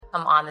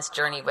Come on this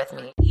journey with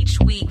me. Each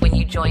week when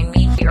you join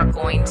me, we are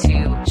going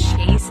to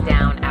chase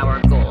down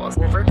our goals,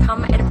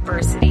 overcome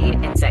adversity,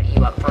 and set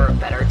you up for a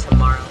better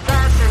tomorrow.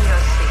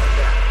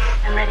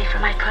 I'm ready for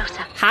my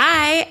close-up.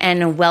 Hi,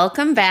 and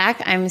welcome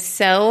back. I'm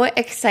so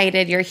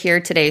excited you're here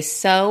today.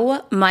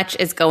 So much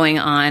is going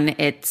on.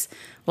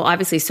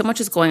 Obviously, so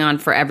much is going on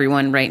for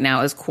everyone right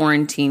now as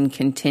quarantine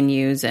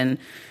continues, and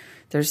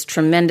there's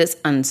tremendous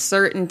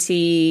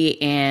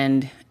uncertainty.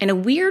 And in a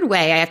weird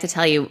way, I have to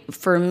tell you,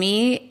 for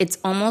me, it's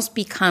almost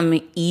become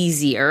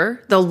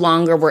easier the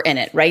longer we're in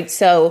it, right?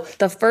 So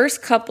the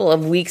first couple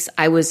of weeks,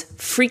 I was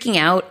freaking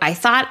out. I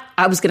thought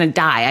I was going to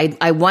die.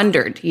 I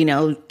wondered,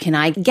 can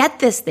I get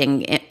this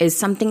thing? Is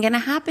something going to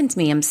happen to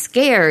me? I'm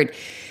scared.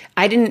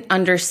 I didn't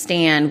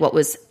understand what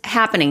was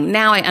happening.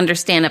 Now I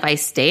understand if I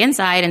stay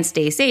inside and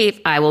stay safe,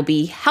 I will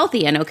be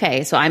healthy and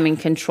okay. So I'm in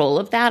control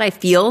of that. I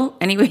feel,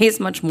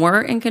 anyways, much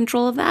more in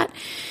control of that.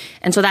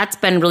 And so that's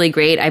been really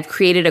great. I've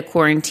created a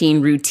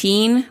quarantine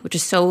routine, which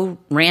is so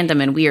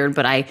random and weird,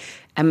 but I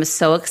am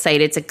so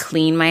excited to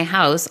clean my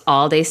house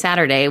all day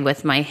Saturday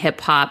with my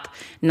hip hop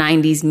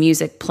 90s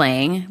music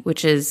playing,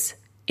 which is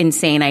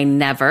insane. I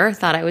never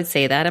thought I would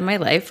say that in my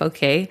life.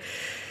 Okay.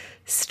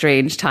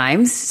 Strange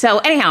times. So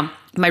anyhow,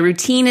 my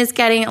routine is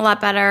getting a lot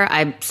better.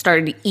 I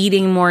started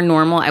eating more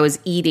normal. I was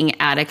eating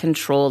out of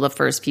control the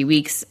first few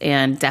weeks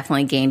and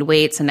definitely gained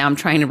weight. So now I'm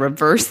trying to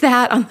reverse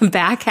that on the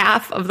back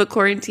half of the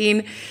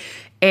quarantine.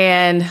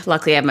 And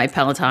luckily I have my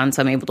Peloton,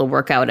 so I'm able to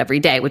work out every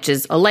day, which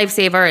is a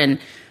lifesaver. And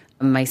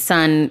my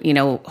son,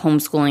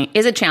 homeschooling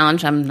is a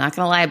challenge. I'm not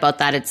going to lie about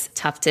that. It's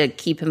tough to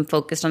keep him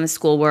focused on his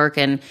schoolwork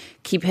and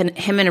keep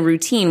him in a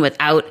routine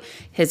without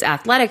his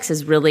athletics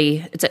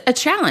it's a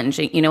challenge,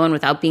 and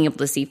without being able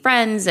to see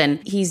friends. And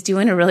he's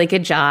doing a really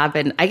good job.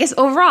 And I guess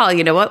overall,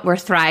 we're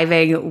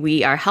thriving.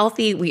 We are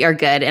healthy. We are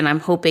good. And I'm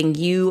hoping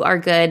you are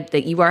good,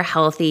 that you are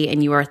healthy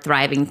and you are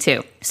thriving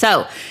too.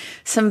 So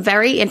some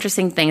very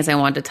interesting things I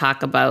want to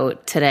talk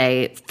about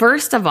today.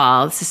 First of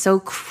all, this is so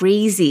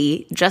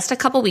crazy. Just a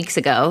couple weeks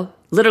ago,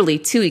 literally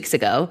 2 weeks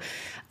ago,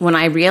 when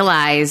I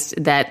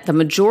realized that the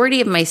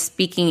majority of my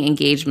speaking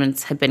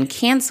engagements had been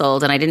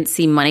canceled and I didn't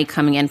see money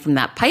coming in from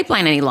that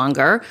pipeline any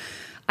longer,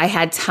 I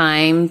had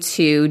time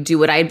to do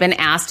what I had been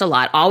asked a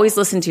lot. Always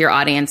listen to your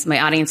audience. My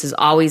audience is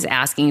always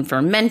asking for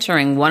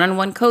mentoring,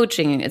 one-on-one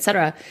coaching,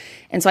 etc.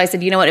 And so I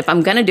said, if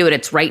I'm going to do it,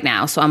 it's right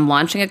now. So I'm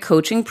launching a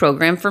coaching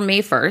program for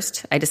May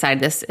 1st. I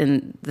decided this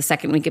in the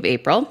second week of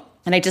April.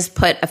 And I just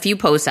put a few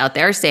posts out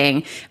there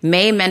saying,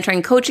 May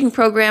mentoring coaching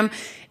program.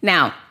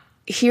 Now,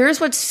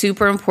 here's what's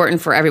super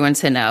important for everyone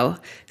to know.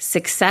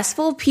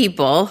 Successful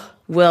people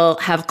will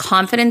have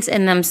confidence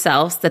in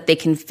themselves that they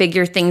can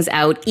figure things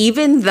out,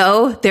 even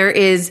though there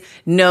is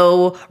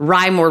no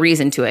rhyme or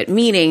reason to it.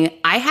 Meaning,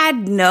 I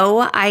had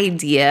no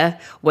idea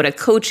what a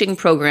coaching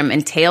program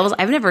entails.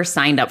 I've never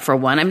signed up for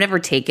one. I've never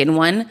taken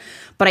one,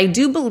 but I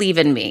do believe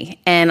in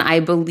me. And I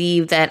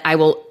believe that I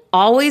will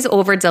always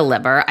over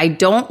deliver. I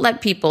don't let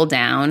people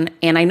down.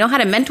 And I know how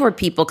to mentor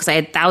people because I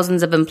had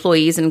thousands of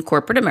employees in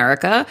corporate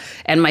America,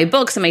 and my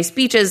books and my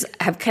speeches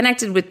have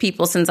connected with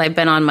people since I've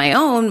been on my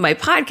own, my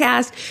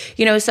podcast,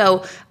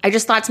 so I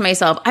just thought to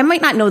myself, I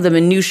might not know the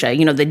minutia,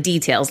 the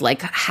details,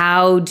 like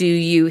how do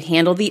you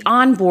handle the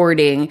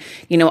onboarding?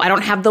 I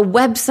don't have the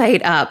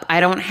website up.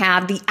 I don't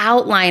have the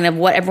outline of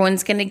what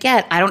everyone's going to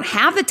get. I don't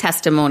have the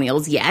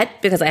testimonials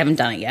yet because I haven't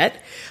done it yet,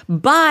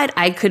 but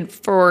I could,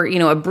 for,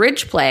 a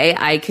bridge play,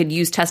 I could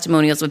use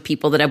testimonials of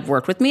people that have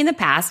worked with me in the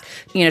past,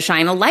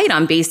 shine a light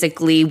on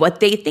basically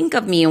what they think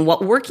of me and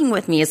what working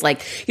with me is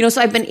like,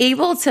 so I've been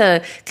able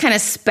to kind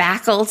of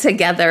spackle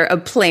together a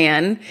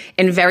plan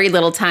in very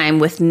little time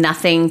with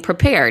nothing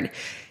prepared.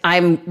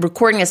 I'm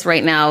recording this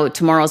right now.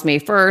 Tomorrow's May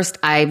 1st.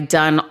 I've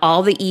done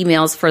all the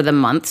emails for the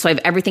month. So I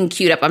have everything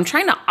queued up. I'm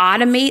trying to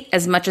automate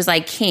as much as I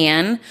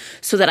can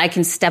so that I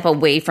can step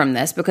away from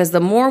this, because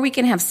the more we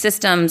can have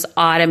systems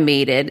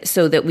automated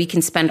so that we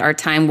can spend our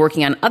time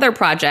working on other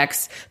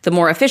projects, the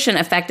more efficient,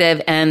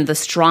 effective, and the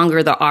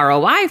stronger the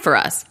ROI for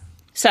us.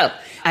 So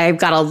I've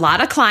got a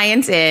lot of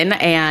clients in,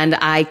 and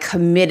I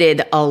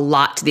committed a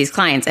lot to these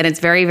clients. And it's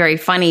very, very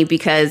funny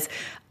because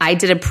I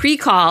did a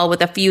pre-call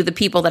with a few of the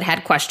people that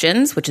had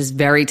questions, which is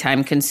very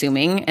time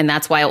consuming. And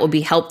that's why it will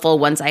be helpful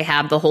once I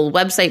have the whole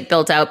website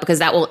built out, because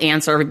that will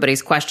answer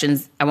everybody's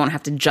questions. I won't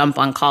have to jump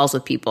on calls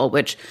with people,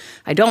 which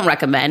I don't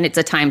recommend. It's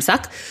a time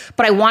suck.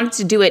 But I wanted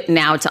to do it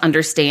now to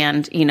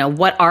understand,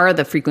 what are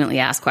the frequently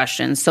asked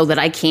questions so that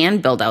I can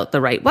build out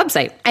the right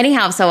website.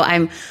 Anyhow, so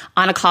I'm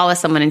on a call with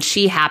someone, and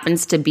she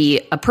happens to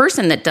be a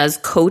person that does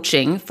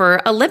coaching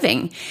for a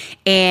living.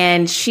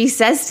 And she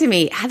says to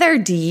me, Heather,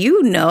 do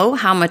you know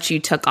how much you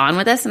took on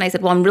with this? And I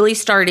said, well, I'm really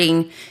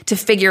starting to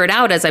figure it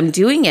out as I'm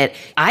doing it.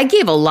 I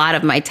gave a lot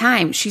of my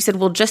time. She said,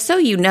 well, just so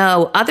you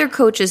know, other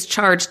coaches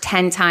charge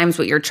 10 times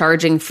what you're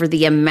charging for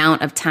the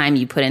amount of time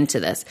you put into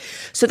this.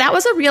 So that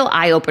was a real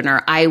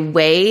eye-opener. I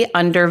way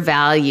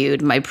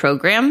undervalued my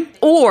program.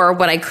 Or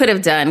what I could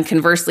have done,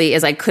 conversely,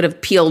 is I could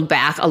have peeled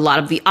back a lot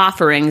of the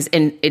offerings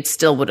and it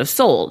still would have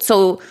sold.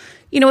 So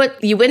you know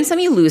what, you win some,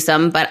 you lose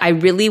some, but I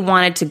really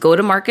wanted to go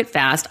to market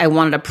fast. I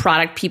wanted a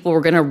product people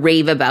were going to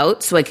rave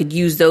about so I could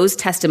use those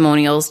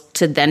testimonials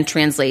to then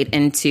translate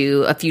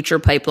into a future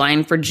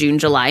pipeline for June,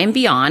 July, and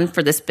beyond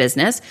for this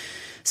business.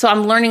 So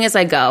I'm learning as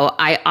I go.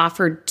 I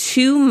offered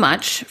too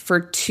much for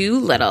too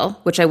little,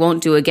 which I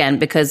won't do again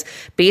because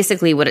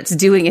basically what it's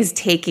doing is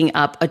taking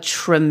up a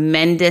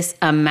tremendous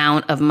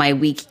amount of my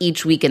week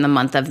each week in the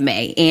month of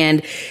May.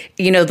 And,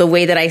 you know, the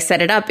way that I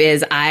set it up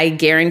is I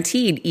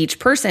guaranteed each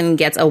person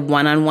gets a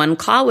one-on-one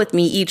call with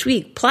me each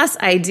week. Plus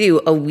I do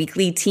a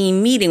weekly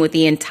team meeting with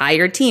the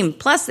entire team.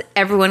 Plus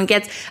everyone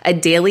gets a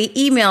daily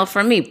email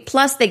from me.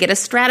 Plus they get a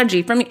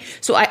strategy from me.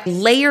 So I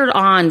layered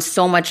on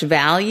so much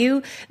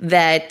value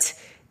that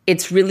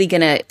it's really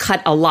going to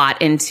cut a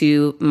lot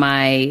into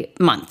my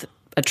month,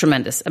 a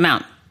tremendous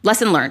amount.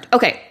 Lesson learned.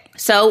 Okay.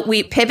 So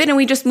we pivot and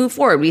we just move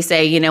forward. We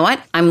say, you know what?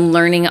 I'm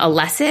learning a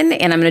lesson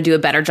and I'm going to do a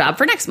better job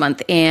for next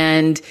month.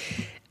 And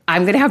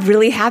I'm going to have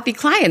really happy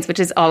clients,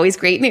 which is always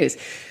great news.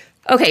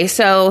 Okay.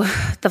 So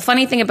the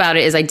funny thing about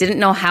it is I didn't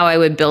know how I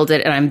would build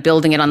it and I'm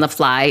building it on the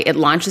fly. It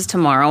launches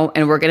tomorrow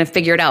and we're going to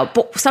figure it out.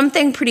 But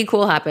something pretty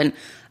cool happened.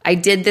 I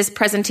did this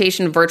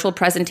presentation, virtual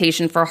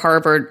presentation for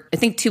Harvard, I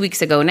think 2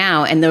 weeks ago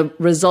now, and the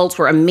results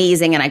were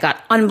amazing and I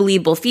got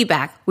unbelievable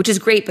feedback, which is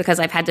great because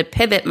I've had to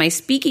pivot my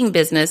speaking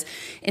business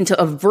into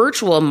a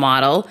virtual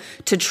model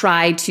to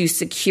try to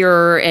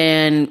secure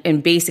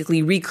and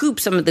basically recoup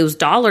some of those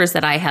dollars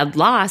that I had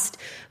lost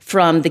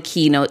from the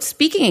keynote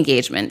speaking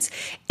engagements.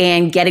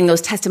 And getting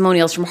those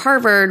testimonials from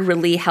Harvard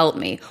really helped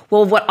me.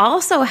 Well, what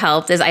also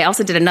helped is I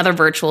also did another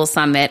virtual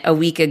summit a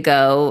week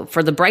ago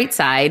for the Bright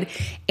Side.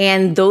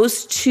 And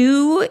those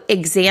two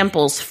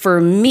examples for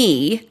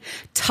me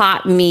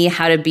taught me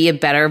how to be a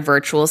better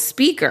virtual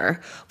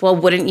speaker. Well,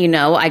 wouldn't you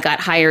know, I got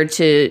hired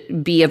to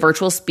be a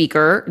virtual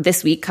speaker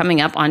this week coming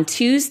up on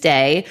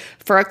Tuesday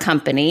for a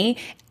company.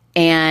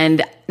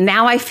 And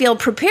now I feel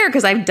prepared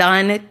because I've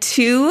done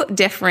 2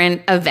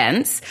 different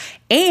events.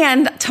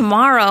 And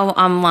tomorrow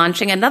I'm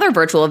launching another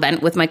virtual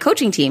event with my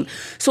coaching team.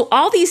 So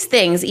all these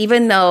things,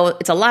 even though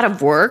it's a lot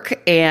of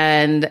work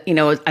and, you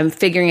know, I'm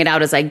figuring it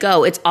out as I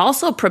go, it's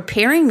also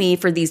preparing me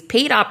for these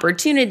paid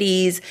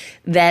opportunities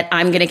that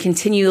I'm going to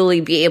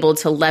continually be able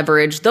to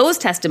leverage those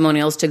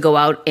testimonials to go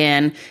out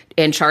and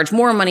charge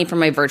more money for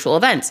my virtual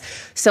events.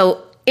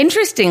 So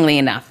interestingly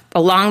enough,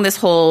 along this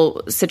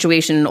whole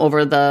situation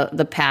over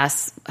the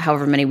past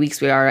however many weeks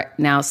we are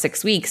now,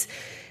 6 weeks,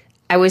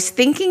 I was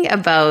thinking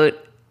about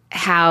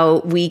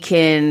how we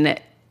can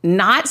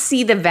not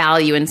see the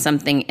value in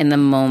something in the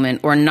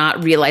moment or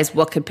not realize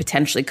what could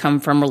potentially come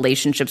from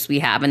relationships we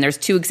have. And there's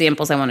 2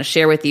 examples I want to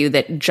share with you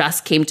that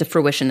just came to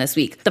fruition this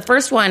week. The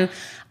first one,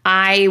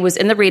 I was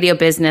in the radio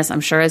business, I'm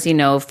sure as you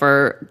know,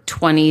 for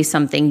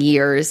 20-something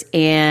years,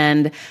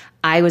 and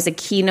I was a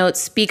keynote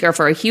speaker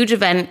for a huge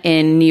event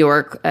in New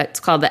York.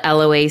 It's called the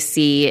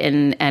LOAC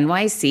in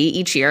NYC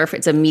each year.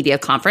 It's a media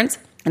conference.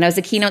 And I was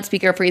a keynote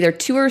speaker for either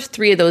 2 or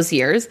 3 of those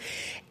years.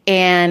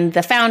 And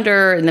the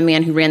founder and the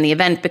man who ran the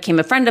event became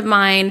a friend of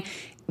mine.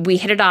 We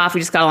hit it off.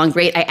 We just got along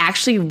great. I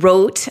actually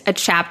wrote a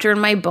chapter in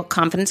my book,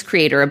 Confidence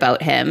Creator,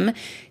 about him.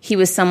 He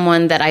was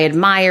someone that I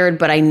admired,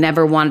 but I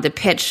never wanted to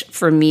pitch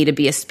for me to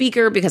be a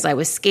speaker because I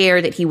was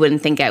scared that he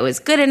wouldn't think I was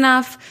good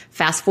enough.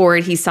 Fast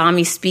forward, he saw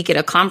me speak at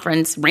a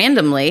conference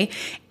randomly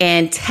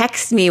and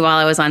texted me while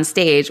I was on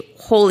stage,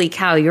 "Holy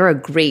cow, you're a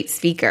great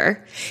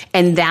speaker."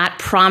 And that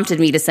prompted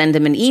me to send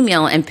him an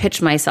email and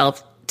pitch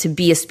myself to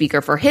be a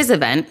speaker for his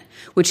event,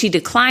 which he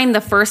declined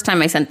the first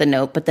time I sent the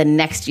note, but the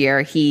next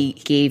year he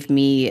gave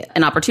me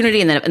an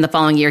opportunity, and then in the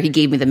following year he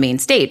gave me the main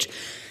stage.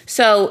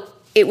 So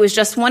it was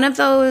just one of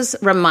those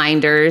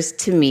reminders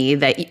to me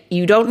that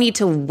you don't need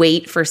to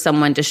wait for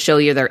someone to show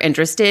you they're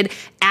interested.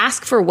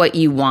 Ask for what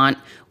you want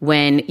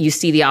when you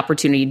see the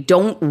opportunity.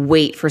 Don't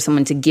wait for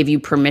someone to give you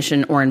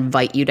permission or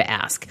invite you to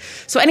ask.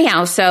 So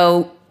anyhow,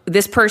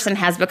 this person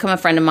has become a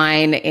friend of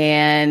mine,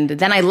 and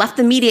then I left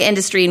the media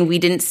industry and we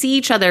didn't see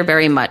each other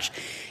very much.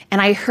 And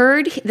I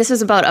heard, this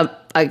was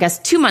about, I guess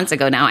 2 months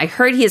ago now, I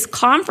heard his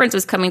conference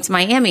was coming to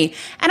Miami.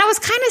 And I was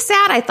kind of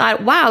sad. I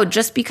thought, wow,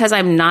 just because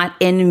I'm not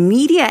in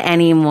media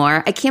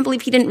anymore, I can't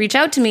believe he didn't reach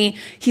out to me.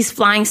 He's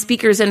flying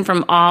speakers in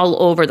from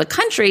all over the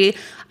country.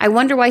 I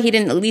wonder why he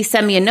didn't at least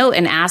send me a note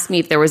and ask me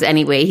if there was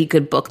any way he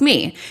could book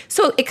me.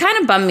 So it kind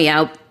of bummed me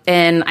out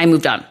and I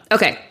moved on.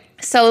 Okay.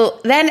 So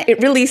then it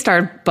really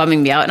started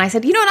bumming me out. And I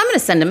said, you know what? I'm going to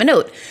send him a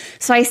note.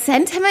 So I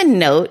sent him a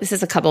note. This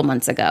is a couple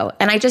months ago.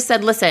 And I just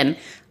said, listen,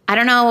 I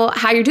don't know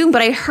how you're doing,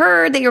 but I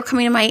heard that you're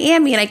coming to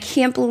Miami and I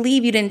can't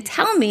believe you didn't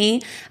tell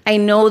me. I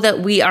know that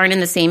we aren't in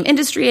the same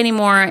industry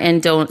anymore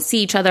and don't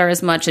see each other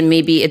as much. And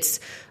maybe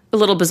it's a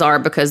little bizarre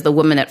because the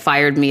woman that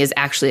fired me is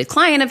actually a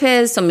client of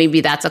his. So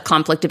maybe that's a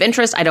conflict of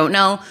interest. I don't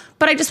know.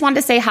 But I just wanted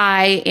to say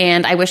hi.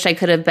 And I wish I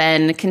could have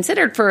been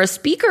considered for a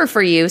speaker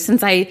for you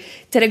since I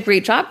did a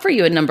great job for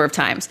you a number of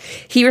times.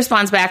 He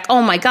responds back,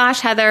 oh my gosh,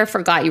 Heather,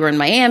 forgot you were in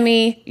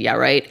Miami. Yeah,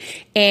 right.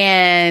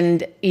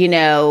 And,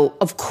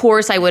 of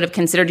course I would have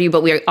considered you,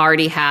 but we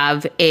already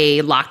have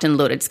a locked and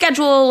loaded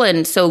schedule.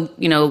 And so,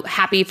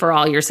 happy for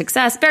all your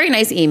success. Very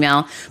nice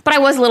email. But I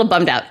was a little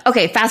bummed out.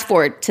 Okay, fast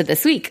forward to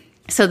this week.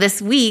 So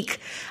this week,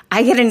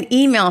 I get an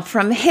email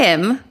from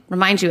him.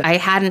 Remind you, I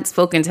hadn't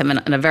spoken to him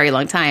in a very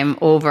long time,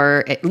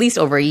 at least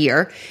over a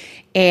year.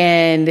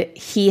 And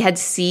he had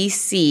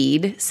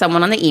CC'd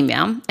someone on the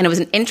email. And it was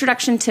an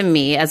introduction to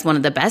me as one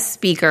of the best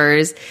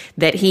speakers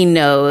that he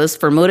knows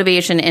for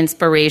motivation,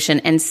 inspiration,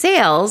 and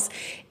sales.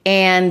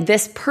 And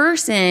this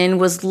person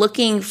was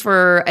looking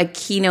for a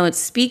keynote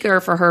speaker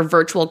for her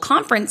virtual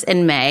conference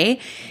in May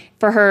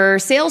for her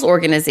sales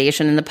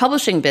organization in the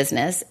publishing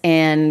business.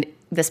 And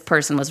this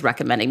person was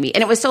recommending me.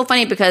 And it was so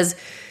funny because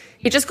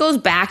it just goes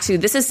back to,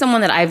 this is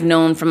someone that I've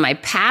known from my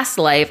past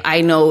life.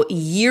 I know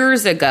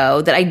years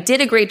ago that I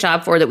did a great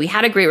job for, that we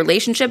had a great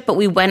relationship, but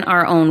we went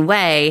our own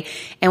way.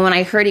 And when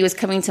I heard he was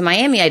coming to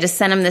Miami, I just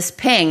sent him this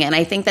ping. And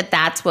I think that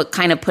that's what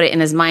kind of put it in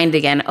his mind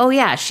again. Oh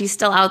yeah, she's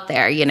still out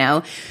there,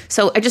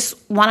 So I just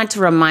wanted to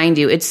remind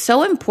you, it's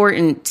so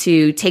important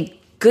to take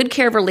good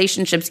care of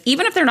relationships,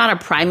 even if they're not a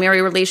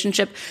primary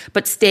relationship,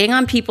 but staying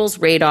on people's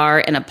radar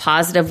in a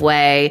positive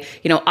way,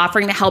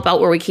 offering to help out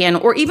where we can,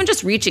 or even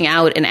just reaching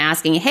out and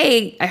asking,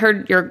 hey, I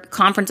heard your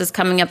conference is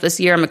coming up this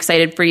year. I'm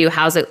excited for you.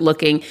 How's it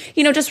looking?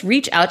 Just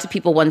reach out to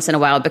people once in a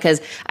while, because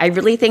I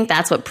really think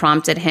that's what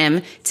prompted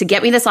him to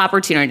get me this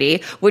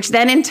opportunity, which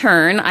then in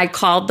turn, I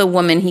called the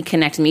woman he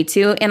connected me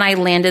to and I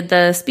landed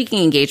the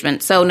speaking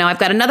engagement. So now I've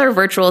got another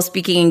virtual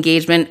speaking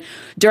engagement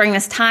during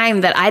this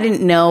time that I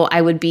didn't know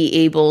I would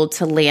be able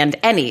to land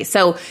any.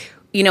 So,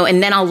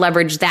 and then I'll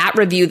leverage that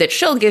review that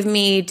she'll give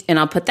me and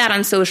I'll put that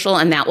on social,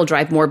 and that will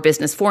drive more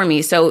business for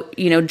me. So,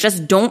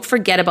 just don't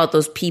forget about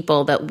those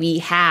people that we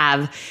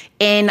have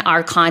in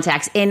our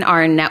contacts, in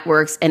our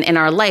networks, and in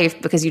our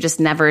life, because you just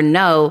never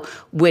know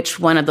which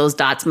one of those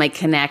dots might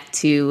connect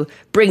to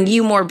bring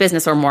you more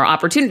business or more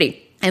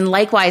opportunity. And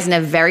likewise, in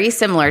a very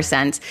similar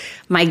sense,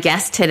 my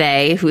guest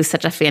today, who's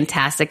such a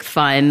fantastic,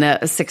 fun,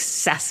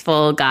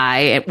 successful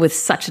guy with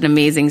such an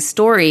amazing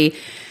story,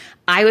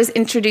 I was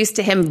introduced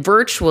to him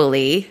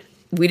virtually.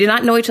 We did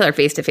not know each other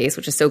face to face,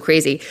 which is so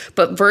crazy,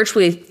 but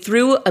virtually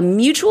through a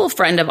mutual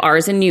friend of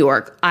ours in New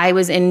York. I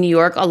was in New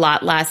York a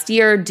lot last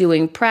year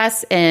doing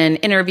press and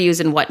interviews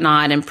and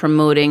whatnot and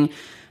promoting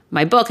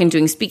my book and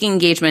doing speaking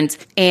engagements.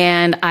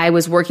 And I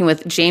was working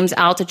with James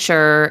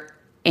Altucher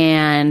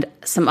and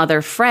some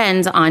other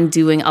friends on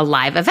doing a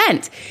live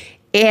event.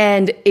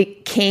 And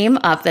it came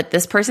up that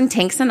this person,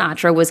 Tank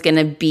Sinatra, was going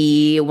to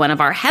be one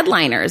of our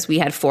headliners. We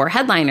had 4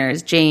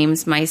 headliners,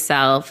 James,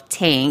 myself,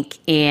 Tank,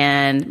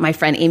 and my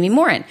friend Amy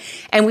Morin.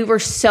 And we were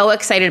so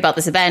excited about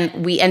this event.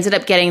 We ended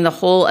up getting the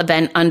whole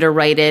event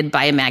underwritten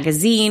by a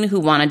magazine who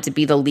wanted to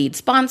be the lead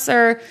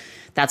sponsor.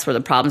 That's where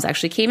the problems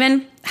actually came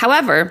in.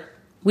 However,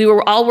 we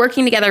were all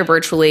working together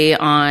virtually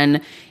on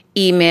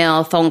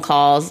email, phone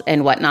calls,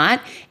 and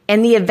whatnot.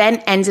 And the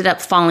event ended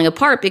up falling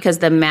apart because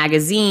the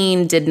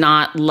magazine they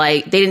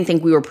didn't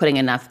think we were putting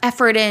enough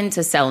effort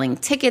into selling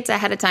tickets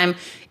ahead of time.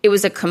 It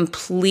was a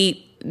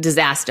complete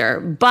disaster.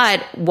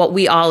 But what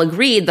we all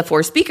agreed, the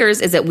 4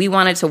 speakers, is that we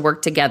wanted to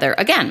work together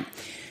again.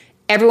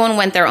 Everyone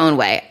went their own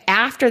way.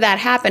 After that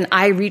happened,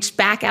 I reached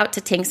back out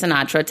to Tank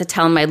Sinatra to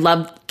tell him I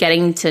loved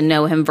getting to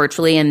know him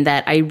virtually and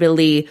that I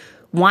really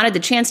wanted the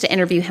chance to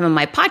interview him on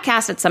my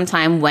podcast at some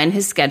time when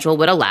his schedule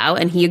would allow.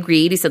 And he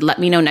agreed. He said, let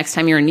me know next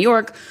time you're in New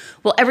York.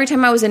 Well, every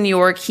time I was in New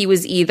York, he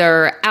was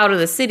either out of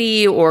the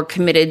city or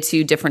committed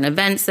to different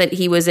events that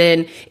he was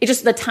in.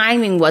 The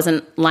timing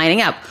wasn't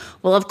lining up.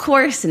 Well, of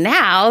course,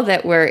 now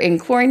that we're in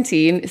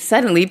quarantine,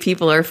 suddenly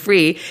people are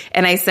free.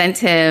 And I sent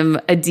him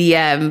a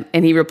DM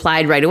and he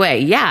replied right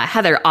away, yeah,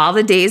 Heather, all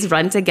the days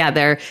run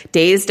together.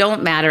 Days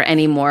don't matter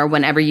anymore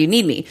whenever you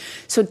need me.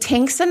 So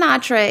Tank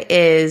Sinatra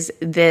is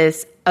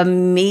this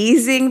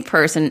amazing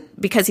person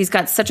because he's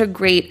got such a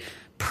great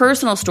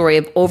personal story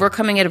of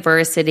overcoming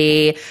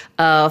adversity,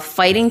 of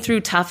fighting through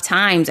tough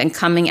times and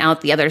coming out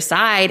the other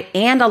side,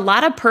 and a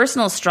lot of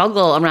personal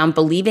struggle around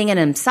believing in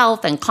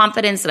himself and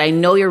confidence that I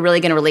know you're really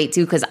going to relate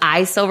to because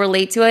I so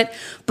relate to it.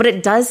 But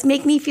it does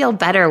make me feel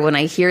better when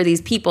I hear these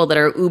people that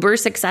are uber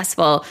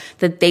successful,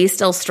 that they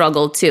still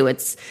struggle too.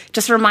 It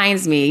just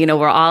reminds me,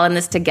 we're all in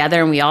this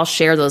together and we all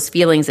share those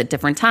feelings at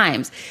different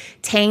times.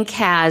 Tank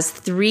has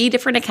 3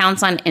 different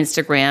accounts on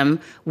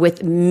Instagram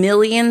with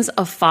millions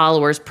of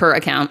followers per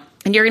account.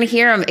 And you're going to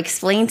hear him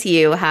explain to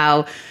you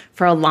how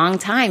for a long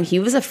time, he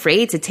was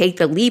afraid to take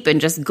the leap and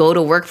just go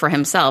to work for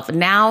himself.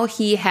 Now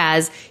he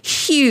has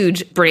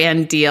huge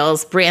brand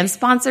deals, brand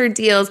sponsored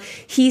deals.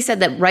 He said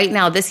that right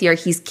now this year,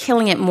 he's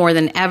killing it more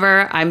than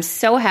ever. I'm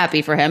so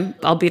happy for him,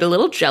 albeit a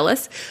little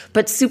jealous,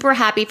 but super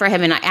happy for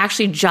him. And I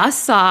actually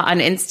just saw on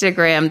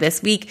Instagram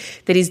this week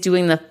that he's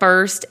doing the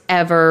first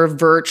ever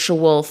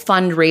virtual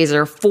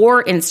fundraiser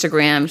for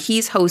Instagram.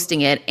 He's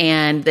hosting it,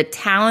 and the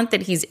talent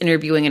that he's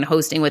interviewing and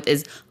hosting with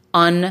is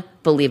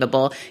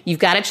unbelievable. You've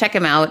got to check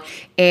him out.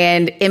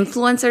 And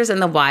Influencers in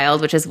the Wild,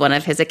 which is one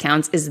of his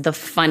accounts, is the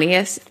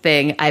funniest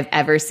thing I've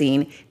ever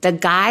seen. The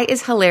guy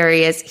is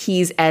hilarious.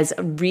 He's as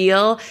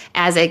real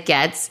as it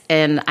gets.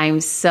 And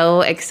I'm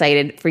so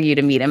excited for you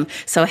to meet him.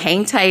 So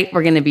hang tight.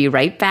 We're going to be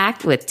right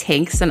back with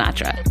Tank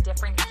Sinatra. A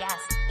different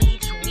guest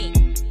each week.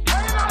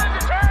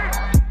 Confidence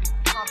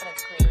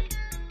creator.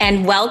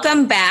 And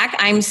welcome back.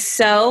 I'm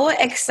so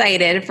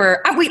excited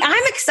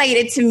I'm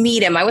excited to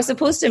meet him. I was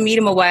supposed to meet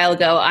him a while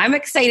ago. I'm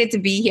excited to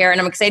be here, and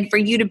I'm excited for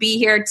you to be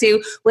here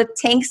too with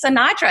Tank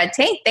Sinatra.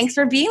 Tank, thanks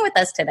for being with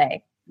us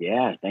today.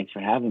 Yeah, thanks for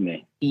having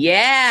me.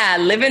 Yeah,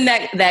 living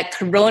that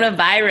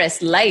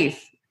coronavirus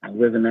life. I'm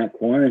living that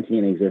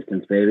quarantine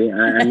existence, baby.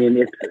 I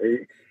mean,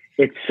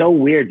 it's so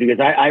weird because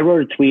I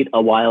wrote a tweet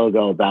a while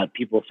ago about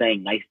people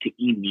saying nice to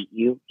meet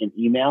you in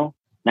email.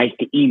 Nice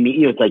to meet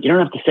you. It's like, you don't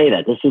have to say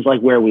that. This is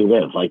like where we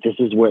live. Like, this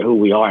is who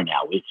we are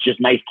now. It's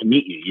just nice to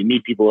meet you. You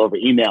meet people over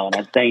email, and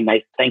I'm saying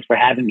nice. Thanks for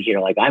having me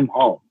here. Like, I'm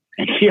home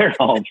and you're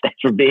home.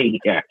 Thanks for being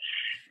here.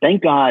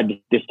 Thank God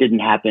this didn't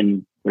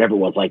happen. Whatever it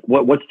was, like,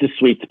 what's the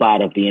sweet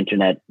spot of the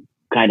internet?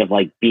 Kind of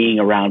like being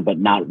around, but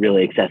not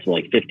really accessible.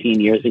 Like 15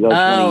 years ago,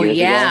 20 years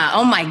ago.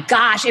 Oh my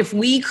gosh! If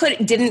we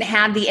didn't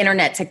have the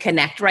internet to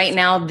connect right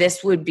now,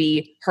 this would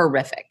be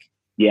horrific.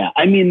 Yeah,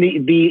 I mean,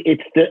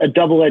 it's a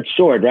double-edged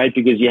sword, right?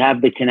 Because you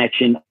have the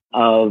connection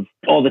of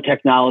all the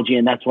technology,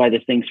 and that's why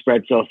this thing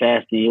spread so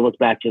fast. And you look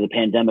back to the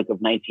pandemic of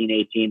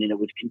 1918, and it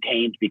was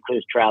contained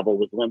because travel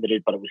was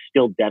limited, but it was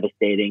still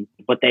devastating.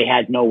 But they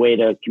had no way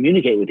to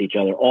communicate with each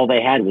other. All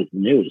they had was the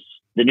news.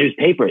 The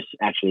newspapers,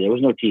 actually. There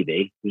was no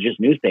TV. It was just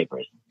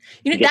newspapers.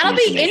 That'll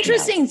be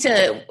interesting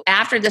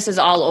after this is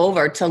all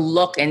over, to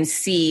look and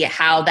see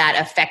how that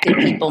affected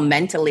people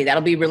mentally.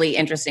 That'll be really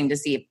interesting to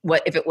see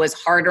if it was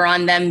harder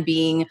on them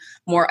being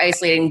more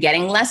isolated and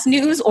getting less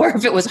news, or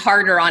if it was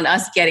harder on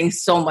us getting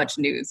so much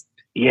news.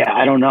 Yeah,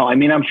 I don't know. I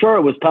mean, I'm sure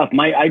it was tough.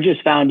 I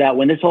just found out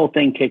when this whole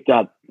thing kicked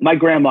up, my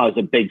grandma was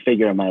a big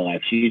figure in my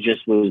life. She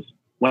just was,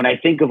 when I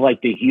think of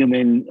like the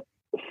human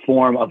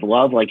form of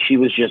love, like she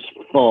was just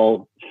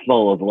full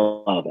of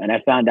love. And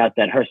I found out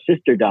that her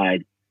sister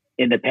died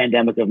in the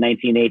pandemic of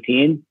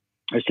 1918.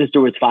 Her sister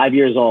was 5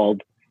 years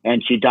old,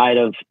 and she died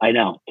of, I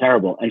know,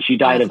 terrible. And she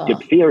died of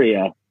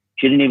diphtheria.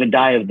 She didn't even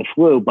die of the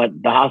flu, but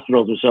the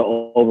hospitals were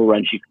so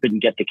overrun, she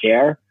couldn't get the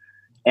care.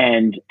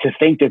 And to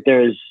think that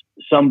there was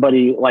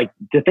somebody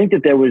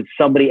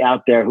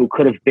out there who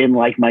could have been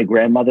like my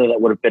grandmother, that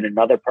would have been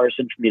another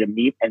person for me to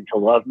meet and to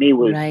love me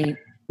was, right.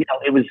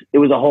 It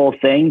was a whole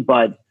thing.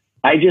 But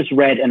I just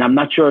read, and I'm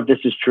not sure if this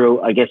is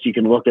true. I guess you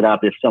can look it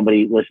up if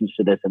somebody listens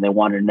to this and they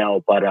want to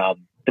know. But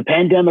the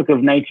pandemic of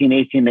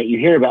 1918 that you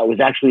hear about was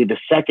actually the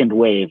second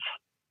wave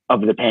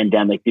of the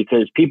pandemic,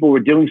 because people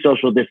were doing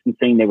social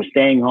distancing. They were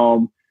staying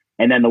home.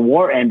 And then the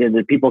war ended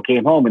and people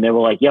came home and they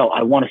were like, yo,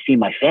 I want to see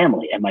my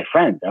family and my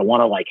friends. I want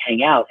to like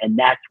hang out. And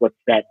that's what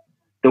set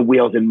the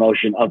wheels in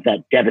motion of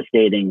that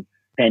devastating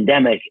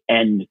pandemic.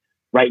 And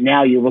right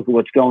now, you look at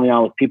what's going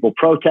on with people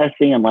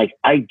protesting, and like,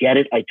 I get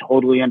it. I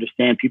totally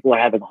understand. People are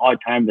having a hard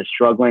time. They're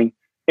struggling.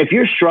 If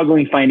you're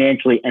struggling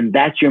financially and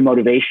that's your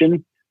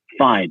motivation,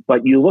 fine.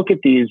 But you look at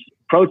these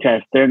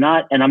protests, they're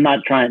not, and I'm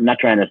not trying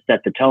to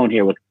set the tone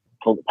here with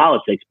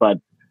politics, but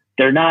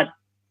they're not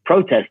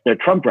protests. They're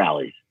Trump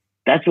rallies.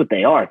 That's what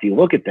they are. If you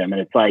look at them,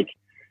 and it's like,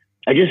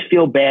 I just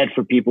feel bad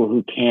for people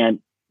who can't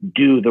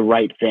do the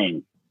right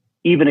thing,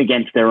 even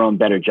against their own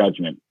better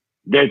judgment.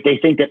 They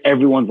think that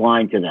everyone's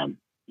lying to them.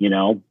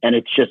 And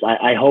it's just,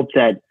 I hope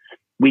that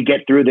we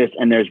get through this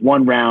and there's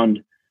one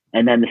round,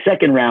 and then the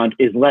second round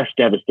is less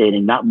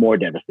devastating, not more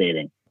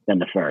devastating than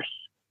the first.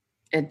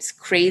 It's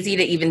crazy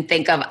to even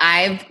think of.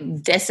 I've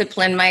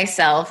disciplined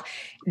myself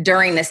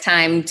during this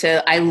time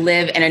I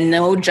live in a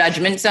no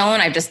judgment zone.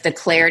 I've just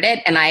declared it,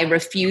 and I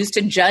refuse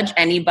to judge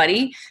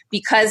anybody,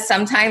 because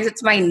sometimes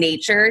it's my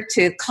nature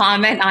to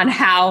comment on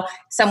how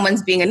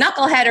someone's being a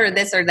knucklehead or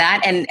this or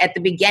that. And at the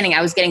beginning,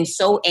 I was getting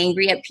so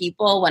angry at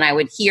people when I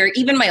would hear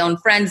even my own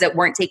friends that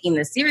weren't taking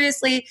this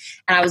seriously.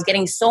 And I was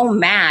getting so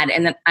mad.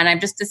 And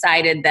I've just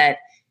decided that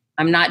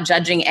I'm not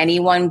judging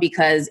anyone,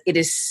 because it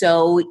is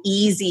so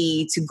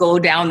easy to go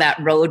down that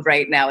road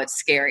right now. It's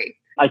scary.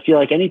 I feel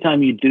like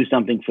anytime you do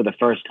something for the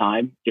first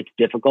time, it's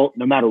difficult,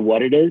 no matter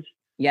what it is.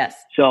 Yes.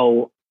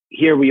 So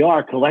here we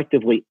are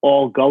collectively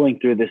all going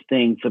through this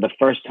thing for the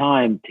first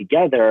time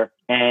together.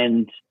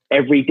 And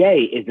every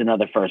day is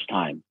another first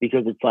time,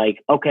 because it's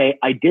like, okay,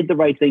 I did the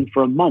right thing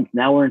for a month.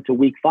 Now we're into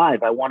week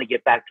 5. I want to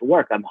get back to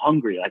work. I'm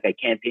hungry. Like, I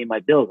can't pay my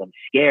bills. I'm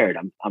scared.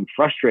 I'm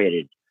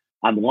frustrated.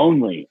 I'm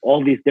lonely,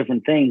 all these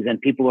different things.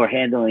 And people are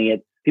handling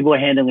it People are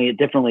handling it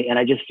differently. And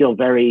I just feel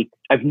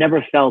I've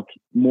never felt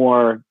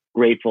more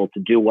grateful to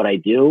do what I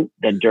do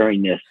than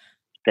during this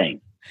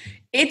thing.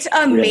 It's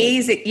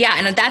amazing. Really. Yeah.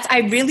 And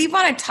I really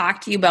want to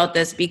talk to you about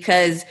this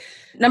because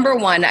number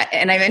one,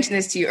 and I mentioned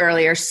this to you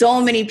earlier,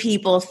 so many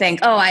people think,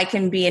 oh, I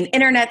can be an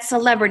internet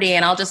celebrity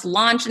and I'll just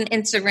launch an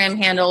Instagram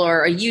handle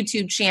or a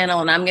YouTube channel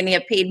and I'm going to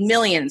get paid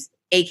millions.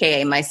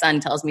 AKA my son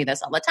tells me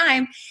this all the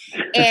time.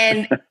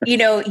 And,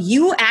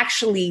 you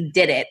actually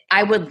did it.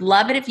 I would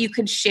love it if you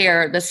could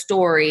share the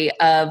story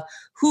of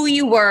who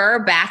you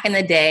were back in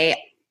the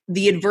day,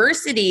 the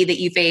adversity that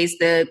you faced,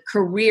 the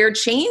career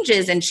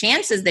changes and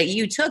chances that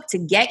you took to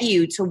get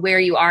you to where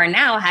you are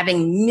now,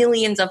 having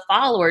millions of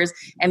followers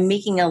and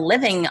making a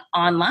living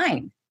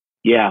online.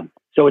 Yeah.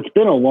 So it's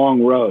been a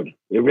long road.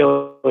 It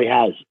really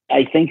has.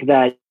 I think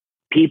that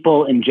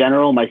people in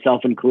general,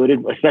 myself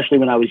included, especially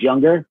when I was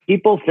younger,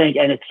 people think,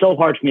 and it's so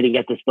hard for me to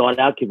get this thought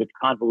out because it's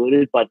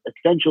convoluted, but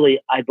essentially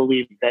I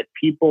believe that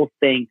people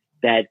think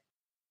that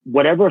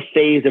whatever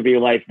phase of your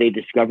life they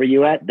discover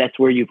you at, that's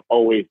where you've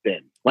always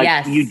been. Like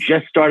yes. you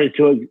just started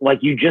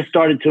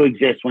to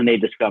exist when they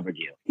discovered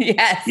you.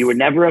 Yes. You were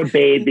never a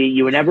baby.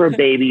 You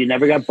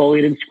never got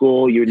bullied in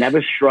school. You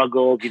never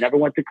struggled. You never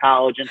went to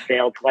college and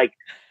failed. Like,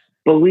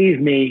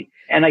 believe me,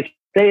 and I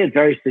say it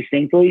very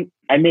succinctly,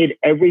 I made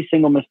every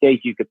single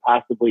mistake you could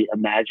possibly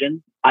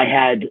imagine. I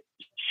had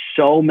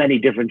so many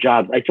different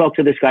jobs. I talked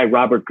to this guy,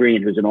 Robert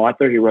Greene, who's an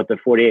author. He wrote the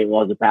 48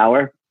 Laws of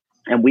Power.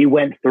 And we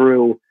went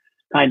through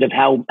kind of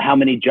how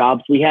many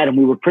jobs we had. And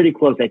we were pretty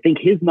close. I think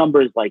his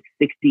number is like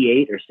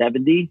 68 or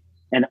 70.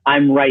 And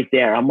I'm right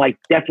there. I'm like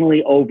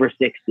definitely over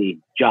 60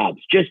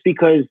 jobs, just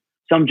because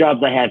some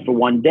jobs I had for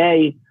one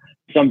day,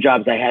 some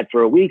jobs I had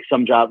for a week,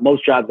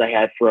 most jobs I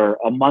had for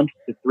a month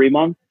to 3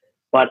 months.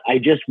 But I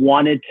just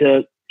wanted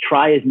to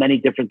try as many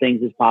different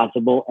things as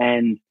possible.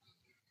 And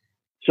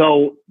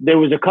so there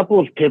was a couple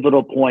of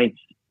pivotal points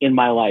in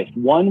my life.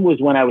 One was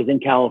when I was in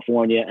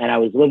California and I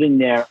was living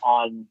there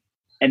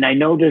and I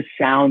know this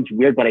sounds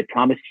weird, but I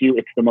promise you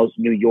it's the most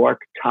New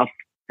York tough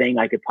thing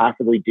I could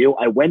possibly do.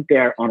 I went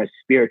there on a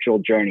spiritual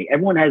journey.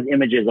 Everyone has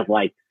images of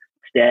like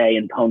stay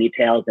and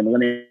ponytails and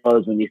linen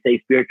clothes when you say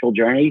spiritual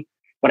journey.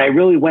 But I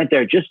really went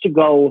there just to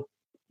go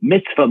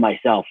mitzvah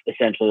myself,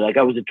 essentially. Like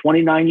I was a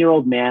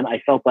 29-year-old man. I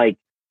felt like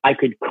I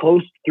could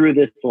coast through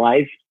this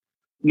life.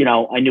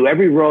 I knew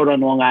every road on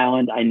Long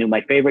Island. I knew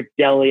my favorite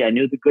deli. I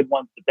knew the good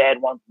ones, the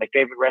bad ones, my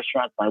favorite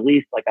restaurants, my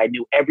least. Like I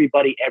knew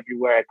everybody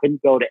everywhere. I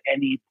couldn't go to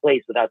any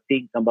place without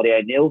seeing somebody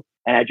I knew.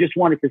 And I just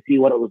wanted to see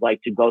what it was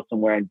like to go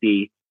somewhere and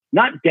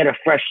not get a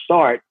fresh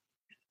start,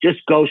 just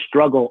go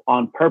struggle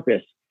on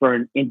purpose for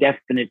an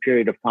indefinite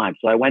period of time.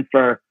 So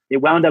it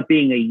wound up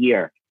being a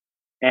year.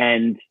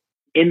 And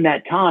in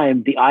that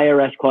time, the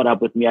IRS caught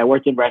up with me. I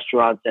worked in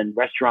restaurants, and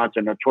restaurants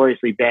are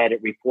notoriously bad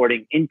at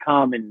reporting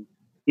income. And,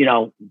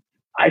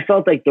 I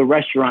felt like the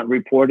restaurant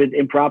reported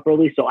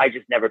improperly, so I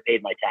just never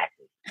paid my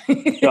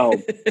taxes. So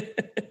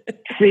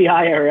the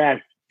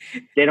IRS,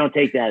 they don't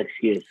take that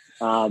excuse.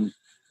 And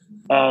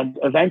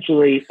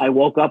eventually I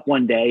woke up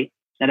one day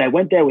and I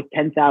went there with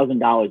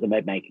 $10,000 in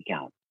my bank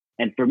account.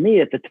 And for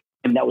me at the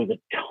time, that was a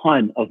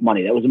ton of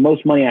money. That was the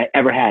most money I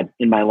ever had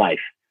in my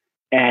life.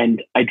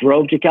 And I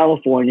drove to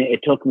California. It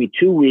took me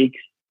 2 weeks.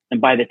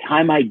 And by the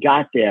time I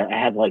got there, I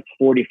had like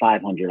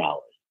 $4,500.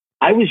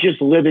 I was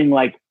just living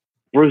like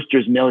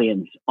Brewster's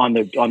Millions on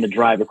the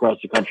drive across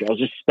the country. I was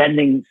just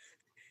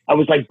I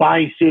was like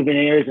buying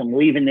souvenirs and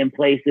leaving in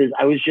places.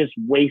 I was just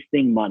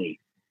wasting money.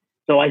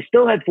 So I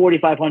still had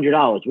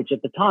 $4,500, which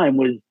at the time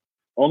was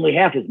only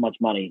half as much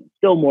money,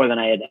 still more than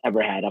I had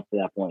ever had up to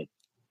that point.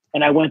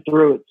 And I went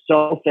through it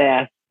so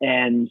fast,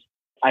 and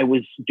I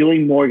was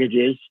doing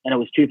mortgages, and it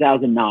was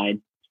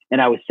 2009,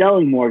 and I was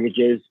selling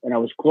mortgages and I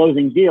was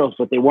closing deals,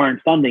 but they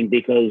weren't funding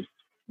because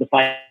the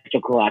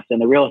financial collapse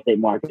and the real estate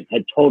market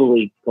had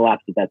totally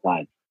collapsed at that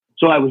time.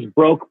 So I was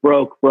broke.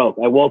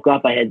 I woke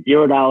up, I had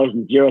 $0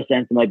 and 0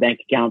 cents in my bank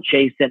account.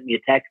 Chase sent me a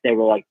text.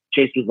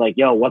 Chase was like,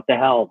 yo, what the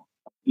hell?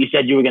 You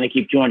said you were going to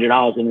keep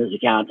 $200 in this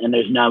account and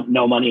there's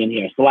no money in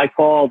here. So I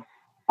called,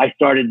 I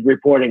started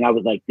reporting. I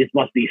was like, this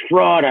must be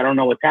fraud. I don't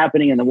know what's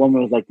happening. And the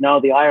woman was like,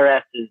 no, the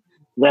IRS has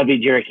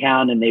levied your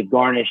account and they've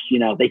garnished,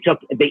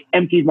 they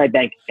emptied my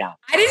bank account.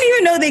 I didn't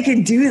even know they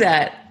could do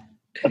that.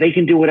 They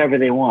can do whatever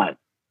they want.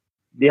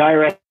 The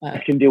IRS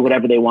can do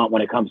whatever they want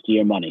when it comes to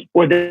your money,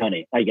 or the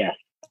money, I guess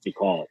you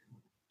call it.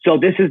 So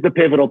this is the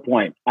pivotal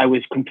point. I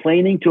was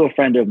complaining to a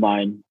friend of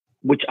mine,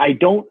 which I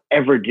don't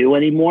ever do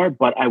anymore,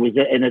 but I was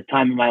in a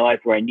time in my life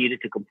where I needed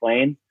to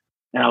complain.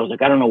 And I was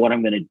like, I don't know what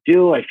I'm going to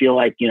do. I feel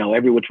like,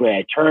 every which way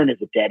I turn is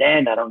a dead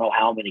end. I don't know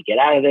how I'm going to get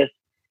out of this.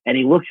 And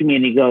he looks at me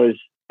and he goes,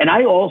 and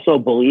I also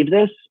believe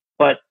this,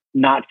 but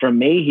not from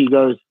me. He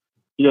goes,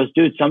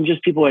 dude, some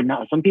people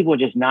are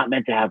just not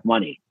meant to have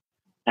money.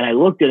 And I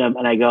looked at him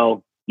and I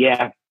go,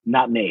 yeah,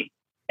 not me.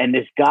 And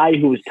this guy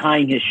who was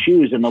tying his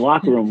shoes in the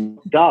locker room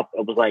looked up.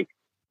 I was like,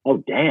 oh,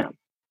 damn.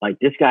 Like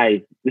this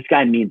guy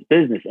means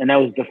business. And that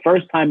was the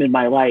first time in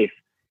my life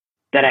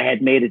that I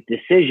had made a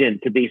decision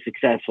to be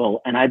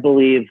successful. And I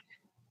believe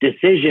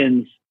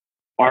decisions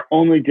are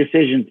only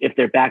decisions if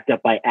they're backed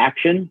up by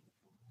action.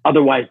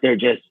 Otherwise, they're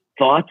just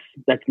thoughts.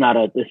 That's not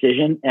a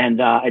decision.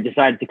 And I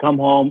decided to come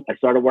home. I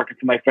started working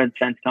for my friend's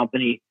fence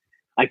company.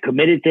 I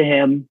committed to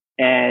him,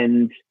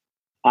 and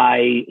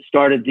I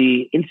started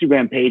the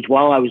Instagram page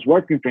while I was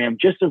working for him,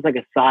 just as like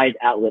a side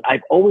outlet.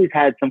 I've always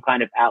had some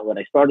kind of outlet.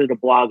 I started a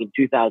blog in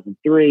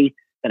 2003.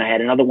 Then I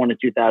had another one in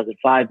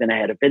 2005. Then I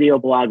had a video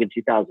blog in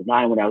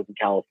 2009 when I was in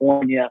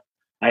California.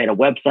 I had a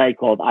website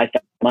called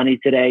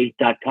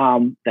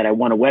ifoundmoneytoday.com that I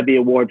won a Webby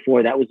Award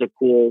for. That was a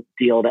cool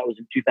deal. That was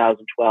in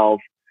 2012.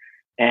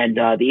 And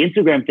the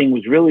Instagram thing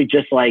was really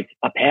just like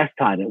a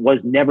pastime. It was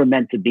never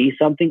meant to be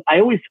something.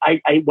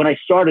 When I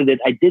started it,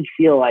 I did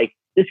feel like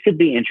this could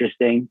be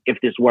interesting if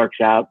this works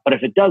out. But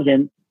if it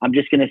doesn't, I'm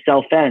just going to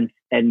sell fence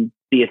and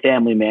be a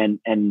family man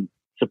and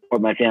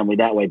support my family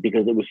that way,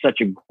 because it was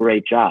such a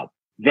great job.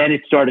 Then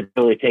it started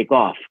to really take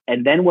off.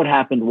 And then what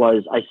happened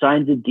was I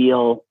signed a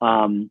deal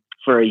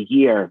for a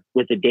year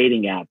with a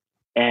dating app.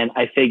 And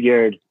I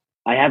figured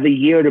I have a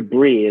year to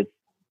breathe.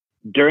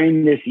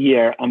 During this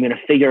year, I'm going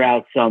to figure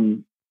out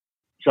some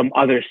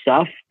other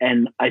stuff.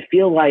 And I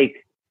feel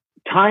like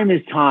time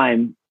is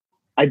time.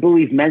 I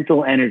believe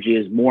mental energy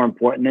is more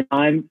important than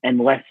time and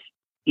less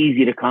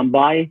easy to come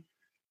by.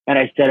 And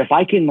I said, if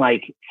I can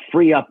like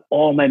free up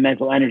all my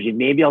mental energy,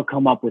 maybe I'll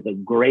come up with a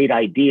great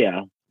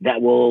idea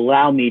that will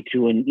allow me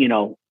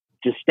to,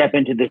 to step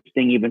into this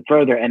thing even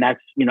further. And that's,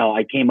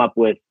 I came up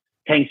with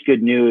Thanks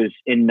Good News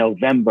in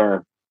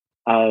November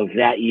of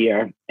that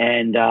year.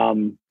 And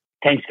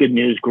Thanks Good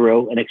News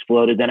grew and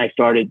exploded. Then I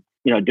started,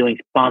 doing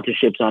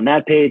sponsorships on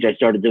that page. I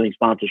started doing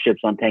sponsorships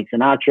on Thanks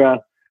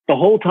Sinatra. The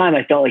whole time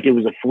I felt like it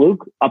was a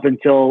fluke up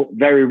until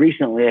very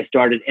recently. I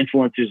started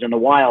Influencers in the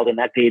Wild, and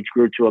that page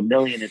grew to 1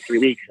 million in 3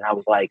 weeks. And I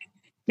was like,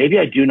 maybe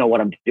I do know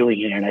what I'm doing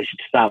here, and I should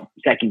stop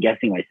second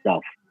guessing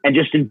myself and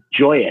just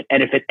enjoy it.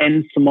 And if it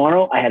ends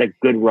tomorrow, I had a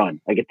good run.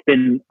 Like, it's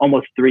been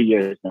almost 3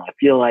 years now. I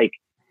feel like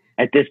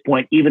at this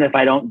point, even if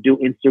I don't do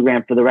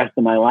Instagram for the rest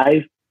of my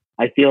life,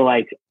 I feel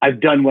like I've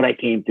done what I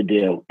came to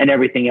do, and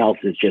everything else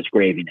is just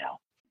gravy now.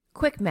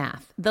 Quick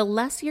math. The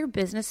less your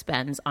business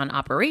spends on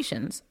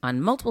operations,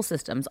 on multiple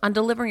systems, on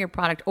delivering your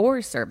product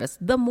or service,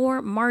 the more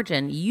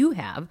margin you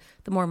have,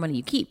 the more money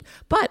you keep.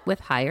 But with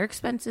higher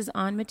expenses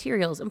on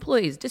materials,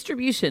 employees,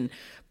 distribution,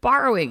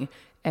 borrowing,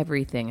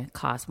 everything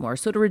costs more.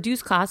 So to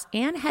reduce costs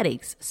and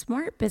headaches,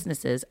 smart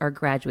businesses are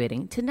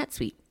graduating to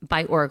NetSuite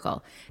by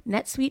Oracle.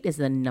 NetSuite is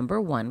the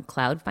 #1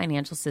 cloud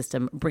financial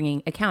system,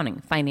 bringing accounting,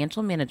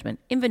 financial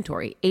management,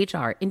 inventory,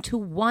 HR into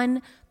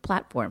one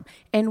platform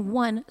and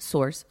one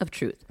source of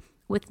truth.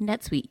 With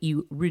NetSuite,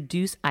 you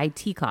reduce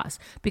IT costs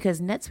because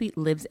NetSuite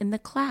lives in the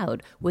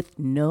cloud with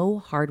no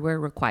hardware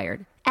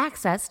required,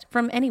 accessed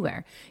from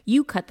anywhere.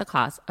 You cut the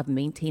cost of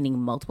maintaining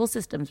multiple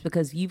systems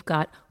because you've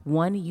got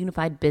one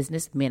unified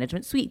business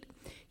management suite.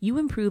 You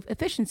improve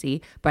efficiency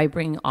by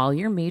bringing all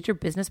your major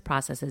business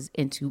processes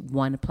into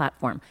one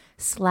platform,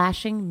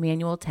 slashing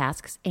manual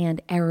tasks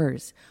and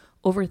errors.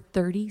 Over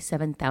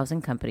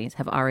 37,000 companies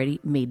have already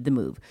made the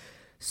move.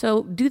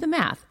 So do the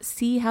math.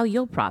 See how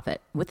you'll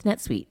profit with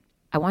NetSuite.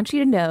 I want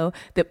you to know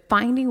that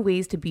finding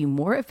ways to be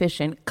more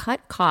efficient,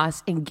 cut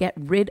costs, and get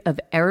rid of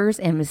errors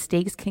and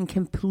mistakes can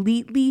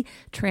completely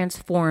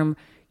transform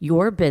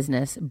your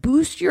business,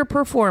 boost your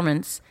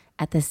performance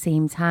at the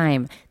same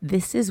time.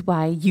 This is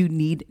why you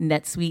need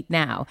NetSuite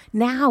now.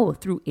 Now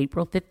through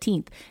April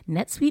 15th,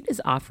 NetSuite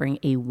is offering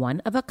a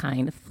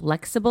one-of-a-kind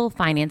flexible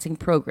financing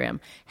program.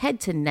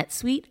 Head to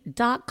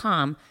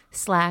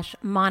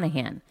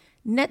netsuite.com/Monahan.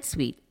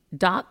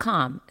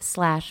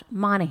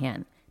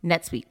 netsuite.com/Monahan.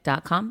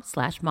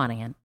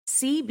 netsuite.com/Monahan.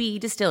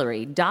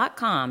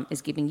 CBDistillery.com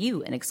is giving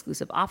you an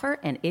exclusive offer,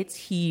 and it's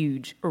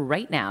huge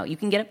right now. You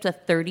can get up to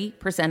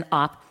 30%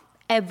 off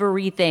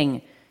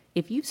everything.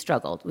 If you've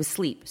struggled with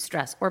sleep,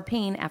 stress, or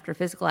pain after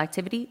physical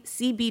activity,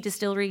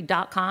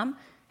 CBDistillery.com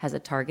has a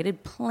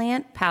targeted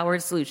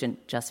plant-powered solution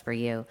just for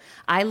you.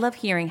 I love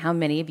hearing how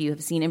many of you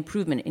have seen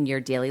improvement in your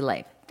daily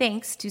life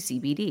thanks to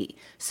CBD.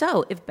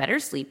 So if better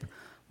sleep,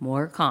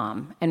 more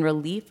calm, and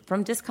relief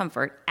from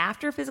discomfort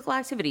after physical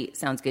activity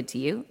sounds good to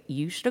you,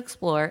 you should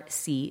explore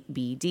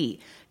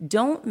CBD.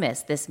 Don't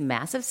miss this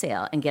massive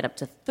sale and get up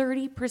to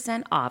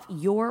 30% off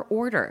your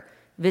order.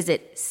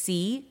 Visit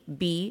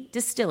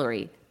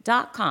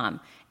cbdistillery.com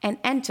and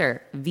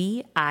enter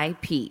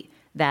VIP.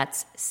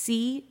 That's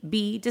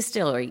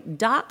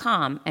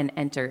cbdistillery.com and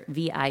enter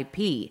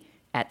VIP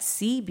at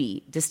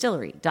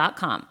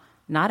cbdistillery.com.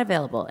 Not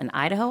available in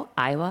Idaho,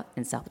 Iowa,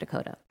 and South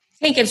Dakota. I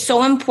think it's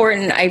so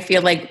important, I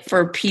feel like,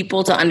 for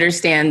people to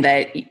understand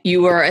that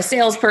you were a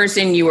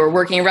salesperson, you were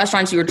working in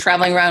restaurants, you were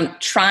traveling around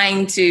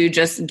trying to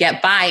just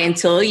get by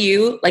until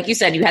you, like you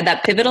said, you had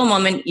that pivotal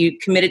moment, you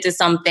committed to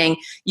something,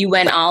 you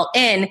went all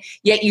in,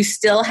 yet you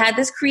still had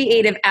this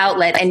creative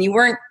outlet and you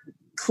weren't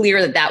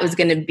clear that that was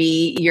going to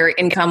be your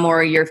income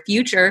or your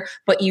future,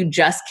 but you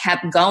just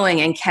kept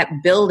going and kept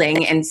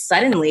building, and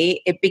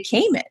suddenly it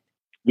became it.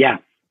 Yeah.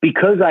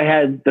 Because I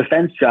had the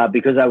fence job,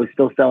 because I was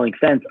still selling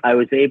fence, I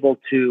was able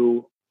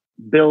to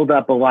build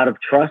up a lot of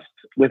trust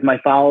with my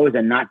followers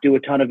and not do a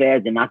ton of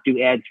ads and not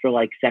do ads for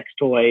like sex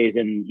toys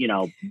and,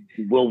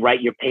 we'll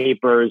write your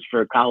papers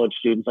for college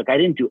students. Like I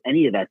didn't do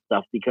any of that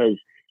stuff because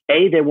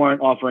A, they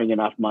weren't offering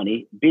enough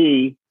money.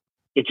 B,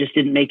 it just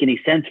didn't make any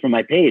sense for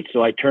my page.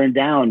 So I turned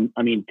down,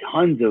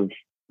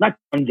 not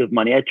tons of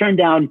money. I turned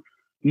down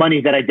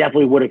money that I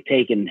definitely would have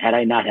taken had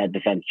I not had the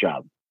fence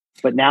job.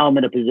 But now I'm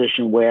in a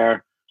position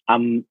where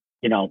I'm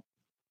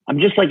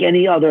just like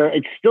any other,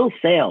 it's still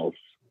sales.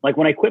 Like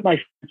when I quit my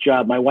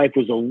job, my wife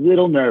was a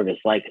little nervous,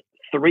 like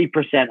 3%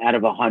 out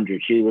of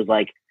 100. She was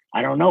like,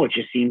 I don't know. It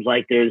just seems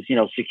like there's,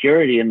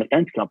 security in the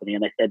fence company.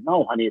 And I said,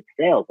 no, honey, it's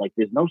sales. Like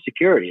there's no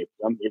security.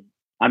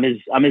 I'm as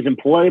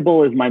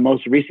employable as my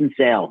most recent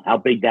sale, how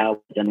big that was,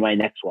 and my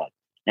next one.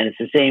 And it's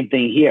the same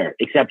thing here,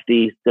 except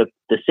the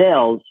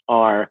sales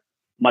are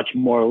much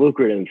more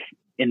lucrative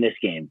in this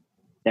game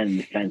than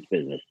the fence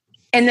business.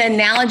 And the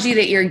analogy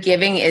that you're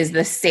giving is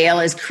the sale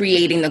is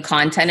creating the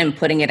content and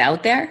putting it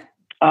out there?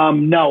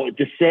 No,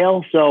 the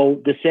sale.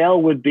 So the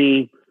sale would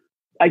be,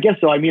 I guess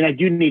so. I mean, I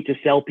do need to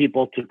sell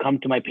people to come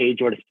to my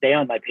page or to stay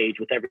on my page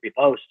with every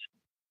post,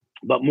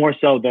 but more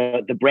so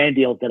the brand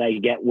deals that I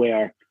get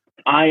where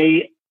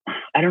I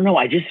don't know.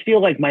 I just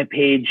feel like my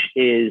page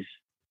is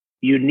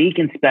unique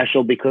and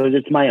special because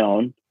it's my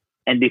own.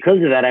 And because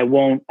of that,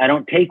 I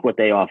don't take what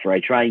they offer. I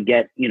try and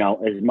get,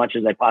 as much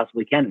as I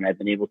possibly can. And I've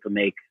been able to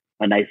make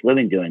a nice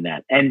living doing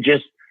that. And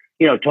just,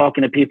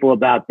 talking to people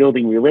about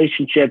building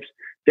relationships.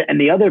 And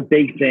the other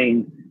big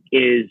thing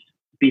is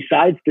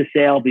besides the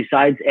sale,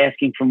 besides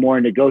asking for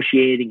more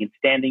negotiating and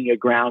standing your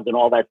ground and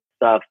all that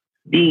stuff,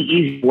 being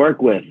easy to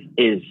work with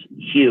is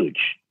huge,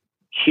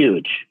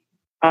 huge.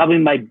 Probably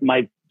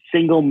my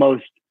single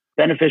most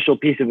beneficial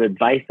piece of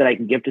advice that I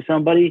can give to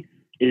somebody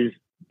is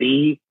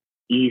be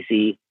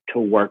easy to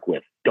work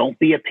with. Don't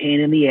be a pain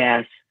in the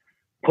ass.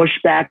 Push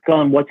back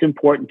on what's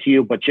important to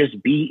you, but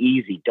just be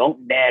easy.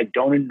 Don't nag,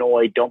 don't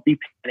annoy, don't be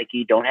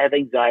panicky, don't have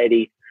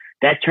anxiety.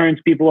 That turns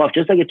people off.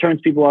 Just like it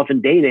turns people off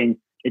in dating,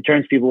 it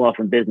turns people off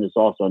in business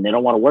also, and they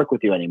don't want to work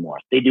with you anymore.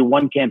 They do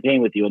one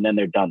campaign with you and then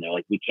they're done. They're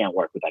like, we can't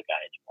work with that guy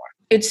anymore.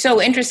 It's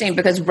so interesting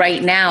because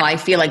right now I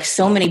feel like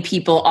so many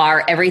people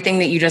are everything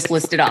that you just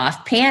listed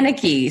off: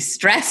 panicky,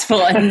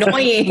 stressful,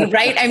 annoying,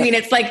 right? I mean,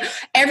 it's like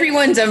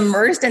everyone's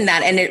immersed in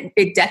that. And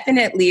it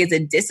definitely is a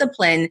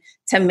discipline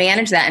to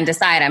manage that and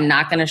decide I'm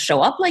not going to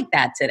show up like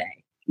that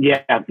today.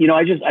 Yeah.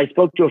 I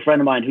spoke to a friend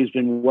of mine who's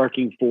been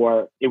working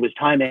it was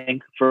Time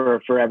Inc.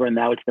 for forever. And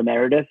now it's the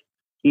Meredith.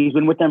 He's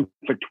been with them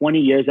for 20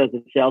 years as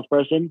a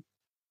salesperson.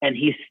 And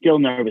he's still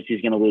nervous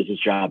he's going to lose his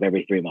job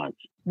every 3 months.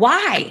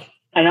 Why?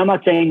 And I'm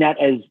not saying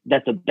that as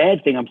that's a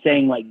bad thing. I'm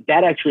saying like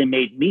that actually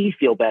made me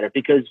feel better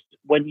because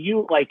when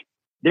you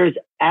there's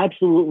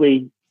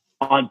absolutely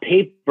on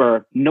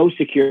paper, no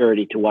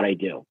security to what I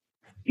do.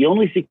 The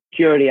only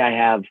security I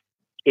have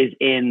is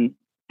in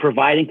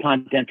providing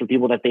content for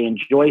people that they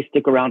enjoy,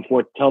 stick around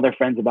for, tell their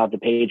friends about the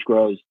page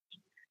grows,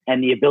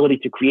 and the ability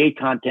to create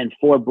content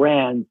for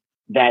brands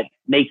that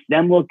makes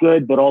them look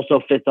good, but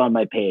also fits on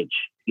my page.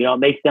 It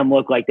makes them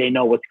look like they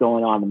know what's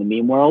going on in the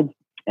meme world.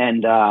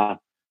 And,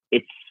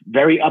 it's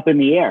very up in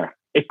the air.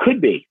 It could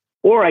be,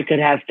 or I could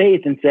have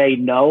faith and say,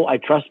 no, I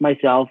trust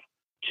myself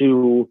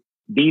to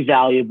be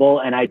valuable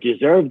and I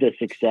deserve the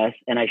success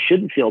and I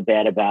shouldn't feel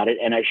bad about it.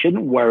 And I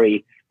shouldn't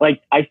worry.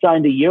 Like I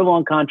signed a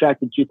year-long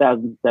contract in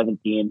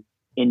 2017.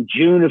 In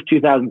June of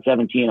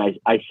 2017,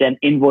 I sent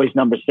invoice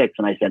number 6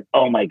 and I said,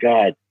 oh my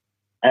God,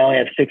 I only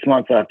have 6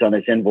 months left on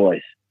this invoice.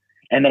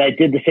 And then I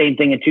did the same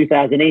thing in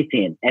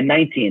 2018 and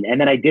 19.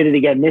 And then I did it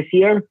again this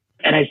year.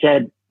 And I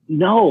said,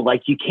 no,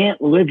 you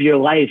can't live your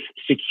life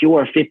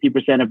secure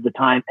 50% of the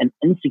time and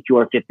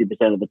insecure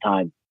 50% of the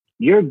time.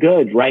 You're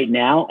good right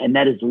now. And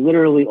that is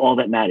literally all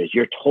that matters.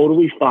 You're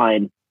totally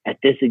fine at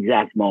this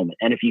exact moment.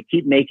 And if you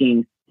keep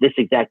making this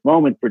exact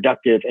moment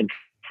productive and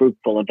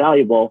fruitful and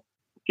valuable,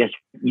 guess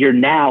your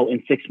now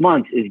in 6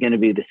 months is going to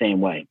be the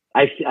same way.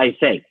 I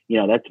think,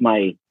 that's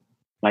my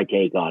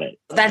take on it.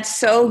 That's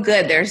so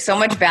good. There's so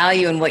much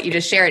value in what you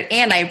just shared.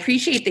 And I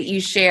appreciate that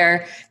you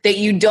share that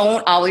you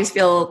don't always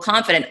feel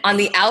confident on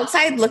the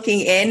outside looking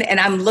in. And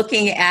I'm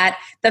looking at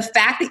the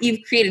fact that you've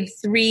created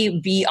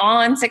 3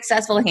 beyond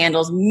successful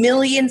handles,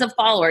 millions of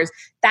followers.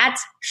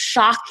 That's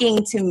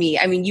shocking to me.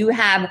 I mean, you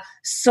have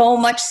so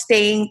much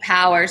staying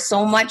power,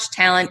 so much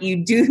talent.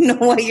 You do know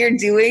what you're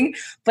doing,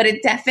 but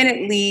it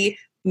definitely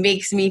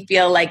makes me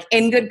feel like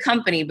in good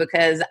company,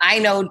 because I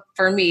know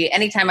for me,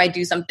 anytime I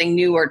do something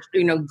new or,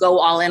 go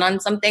all in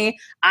on something,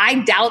 I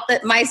doubt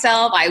that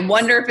myself. I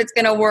wonder if it's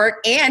going to work.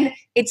 And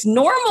it's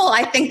normal,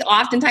 I think,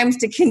 oftentimes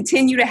to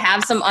continue to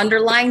have some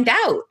underlying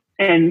doubt.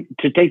 And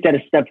to take that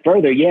a step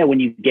further, when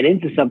you get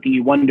into something,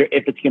 you wonder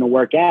if it's going to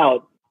work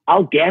out.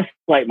 I'll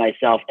gaslight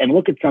myself and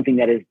look at something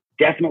that is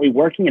definitely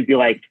working and be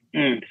like,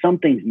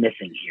 something's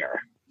missing here.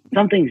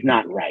 Something's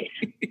not right.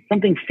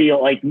 Something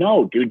feel like,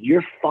 no, dude,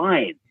 you're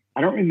fine. I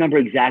don't remember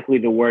exactly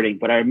the wording,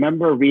 but I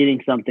remember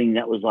reading something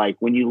that was like,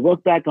 when you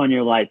look back on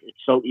your life, it's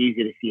so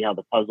easy to see how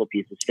the puzzle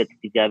pieces fit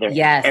together.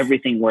 Yes.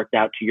 Everything worked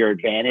out to your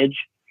advantage.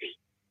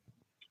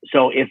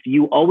 So if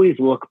you always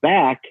look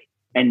back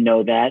and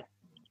know that,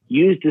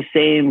 use the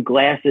same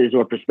glasses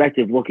or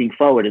perspective looking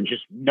forward and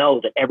just know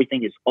that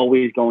everything is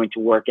always going to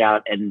work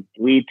out and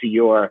lead to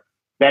your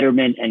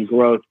betterment and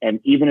growth. And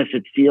even if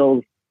it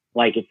feels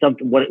like it's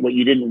something what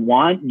you didn't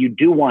want, you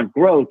do want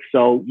growth.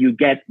 So you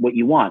get what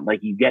you want.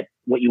 Like you get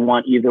what you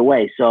want either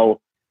way. So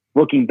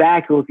looking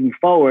back, looking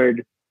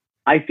forward,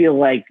 I feel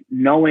like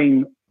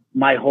knowing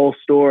my whole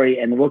story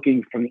and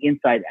looking from the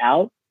inside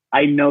out,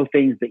 I know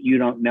things that you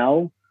don't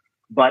know,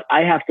 but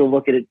I have to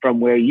look at it from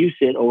where you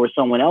sit or where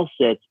someone else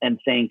sits and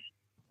think,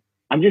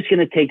 I'm just going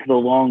to take the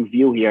long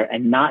view here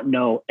and not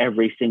know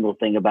every single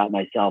thing about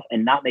myself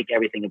and not make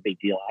everything a big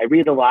deal. I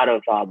read a lot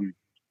of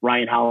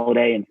Ryan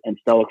Holiday and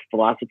Stoic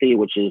philosophy,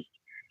 which is,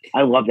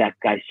 I love that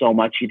guy so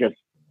much. He does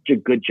such a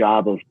good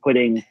job of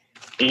putting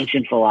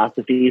ancient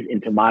philosophies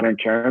into modern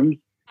terms.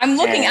 I'm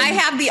looking, I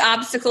have The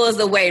Obstacle Is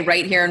the Way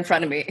right here in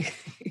front of me.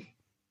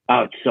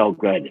 Oh, it's so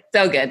good.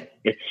 So good.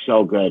 It's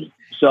so good.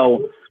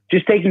 So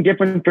just taking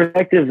different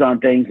perspectives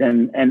on things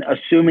and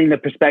assuming the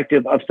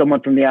perspective of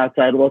someone from the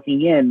outside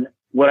looking in,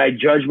 would I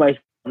judge myself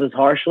as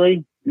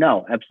harshly?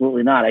 No,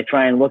 absolutely not. I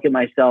try and look at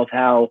myself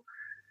how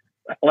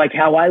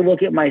I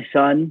look at my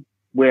son,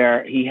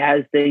 where he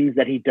has things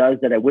that he does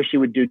that I wish he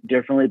would do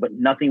differently, but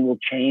nothing will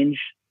change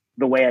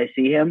the way I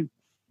see him.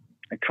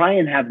 I try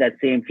and have that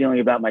same feeling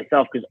about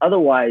myself, because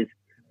otherwise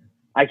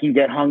I can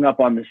get hung up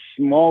on the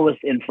smallest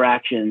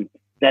infraction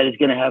that is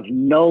going to have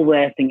no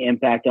lasting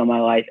impact on my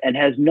life and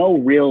has no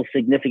real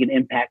significant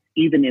impact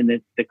even in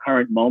the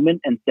current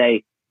moment, and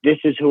say, this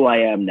is who I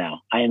am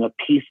now. I am a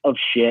piece of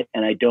shit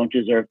and I don't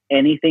deserve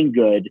anything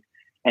good.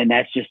 And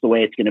that's just the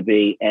way it's going to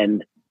be.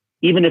 And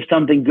even if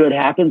something good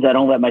happens, I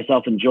don't let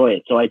myself enjoy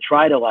it. So I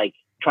try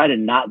to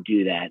not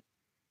do that.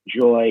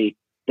 Enjoy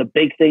the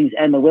big things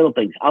and the little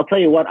things. I'll tell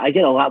you what, I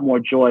get a lot more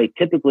joy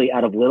typically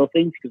out of little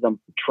things because I'm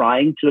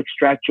trying to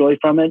extract joy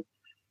from it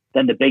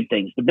than the big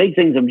things. The big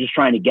things I'm just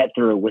trying to get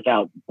through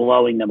without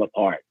blowing them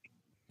apart,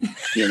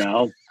 you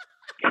know?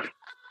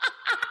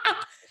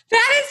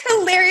 That is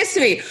hilarious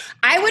to me.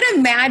 I would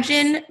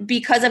imagine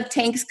because of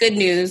Tank's Good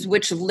News,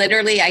 which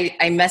literally I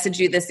messaged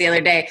you this the other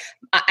day,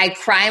 I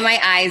cry my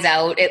eyes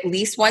out at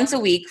least once a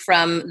week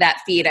from that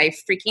feed. I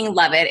freaking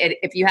love it.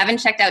 If you haven't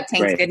checked out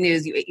Tank's Good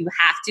News, you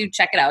have to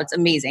check it out. It's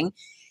amazing.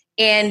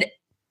 And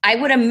I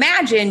would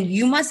imagine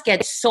you must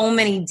get so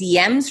many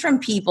DMs from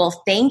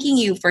people thanking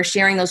you for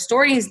sharing those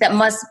stories that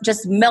must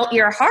just melt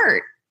your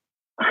heart.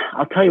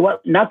 I'll tell you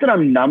what, not that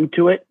I'm numb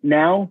to it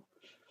now.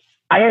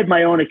 I had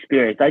my own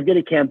experience. I did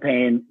a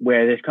campaign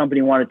where this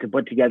company wanted to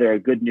put together a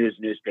good news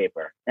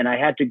newspaper. And I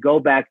had to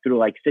go back through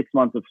like 6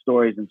 months of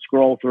stories and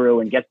scroll through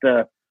and get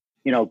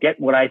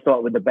what I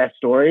thought were the best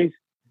stories.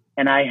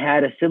 And I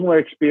had a similar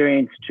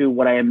experience to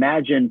what I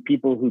imagined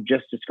people who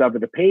just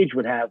discovered the page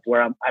would have,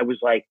 where I was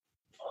like,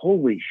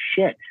 holy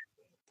shit,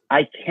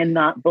 I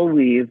cannot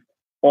believe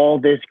all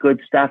this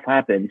good stuff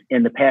happened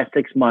in the past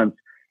 6 months.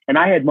 And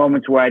I had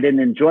moments where I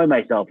didn't enjoy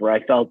myself, where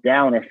I felt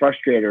down or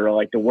frustrated or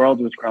like the world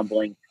was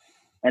crumbling.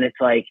 And it's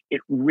like,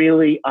 it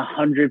really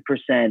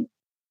 100%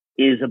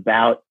 is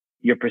about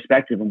your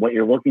perspective and what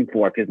you're looking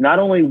for. Because not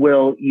only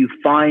will you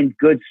find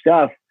good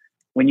stuff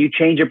when you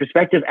change your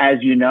perspective, as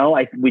you know,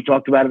 we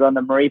talked about it on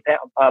the Marie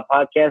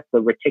podcast,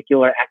 the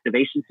reticular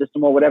activation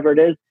system or whatever it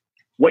is,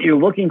 what you're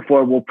looking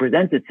for will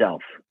present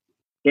itself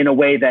in a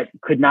way that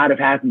could not have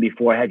happened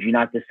before had you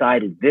not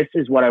decided, this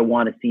is what I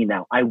want to see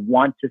now. I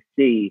want to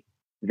see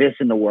this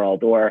in the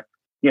world. Or,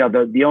 you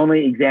know, the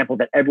only example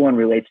that everyone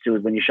relates to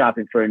is when you're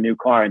shopping for a new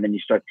car and then you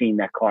start seeing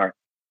that car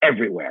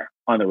everywhere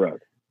on the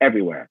road,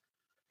 everywhere.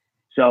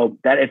 So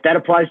that if that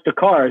applies to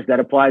cars, that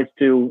applies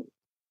to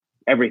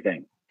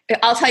everything.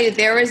 I'll tell you,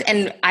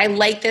 and I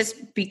like this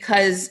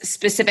because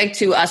specific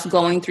to us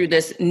going through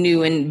this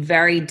new and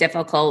very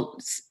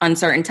difficult,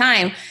 uncertain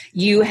time,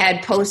 you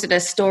had posted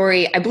a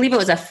story, I believe it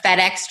was a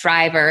FedEx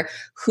driver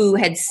who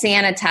had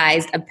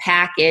sanitized a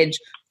package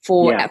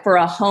for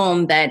a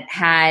home that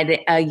had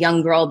a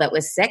young girl that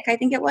was sick, I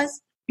think it was.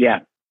 Yeah.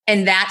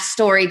 And that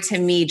story to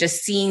me,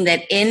 just seeing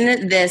that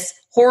in this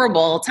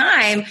horrible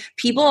time,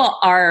 people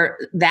are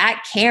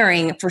that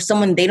caring for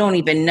someone they don't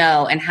even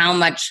know, and how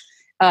much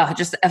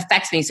just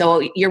affects me.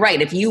 So you're right.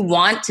 If you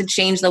want to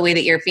change the way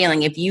that you're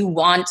feeling, if you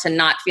want to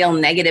not feel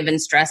negative and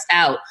stressed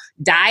out,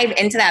 dive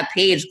into that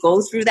page,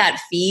 go through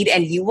that feed,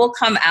 and you will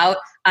come out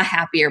a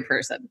happier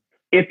person.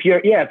 If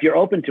you're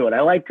open to it. I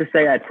like to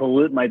say I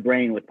pollute my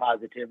brain with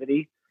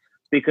positivity,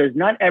 because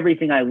not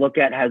everything I look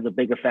at has a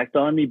big effect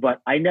on me, but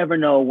I never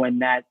know when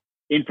that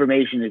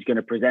information is going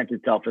to present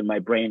itself in my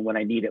brain when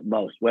I need it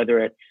most, whether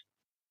it's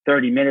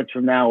 30 minutes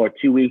from now or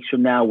 2 weeks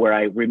from now, where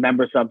I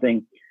remember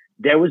something.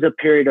 There was a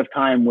period of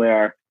time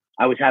where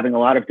I was having a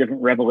lot of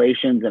different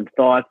revelations and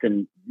thoughts,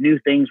 and new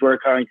things were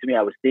occurring to me.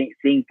 I was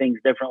seeing things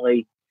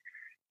differently.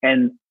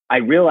 And I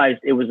realized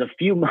it was a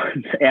few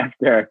months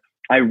after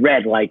I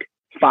read like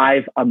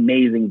 5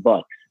 amazing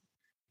books.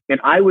 And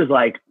I was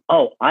like,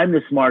 oh, I'm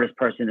the smartest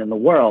person in the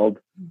world.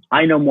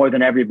 I know more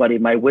than everybody.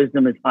 My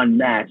wisdom is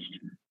unmatched.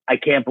 I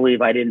can't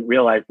believe I didn't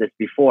realize this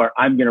before.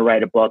 I'm going to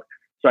write a book.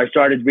 So I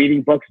started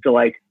reading books to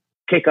like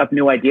kick up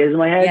new ideas in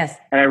my head. Yes.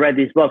 And I read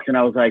these books and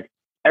I was like,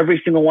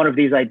 every single one of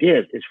these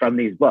ideas is from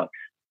these books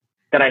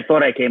that I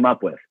thought I came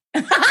up with.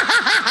 I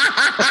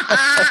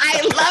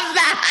love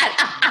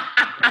that.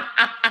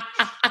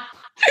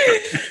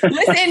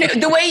 Listen,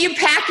 the way you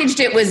packaged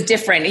it was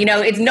different. You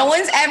know, it's no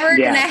one's ever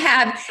going to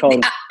have.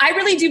 Totally. I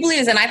really do believe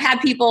this, and I've had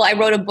people. I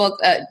wrote a book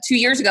 2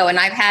 years ago, and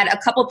I've had a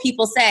couple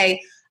people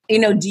say, you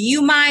know, do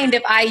you mind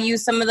if I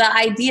use some of the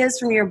ideas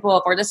from your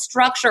book or the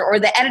structure or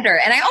the editor?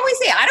 And I always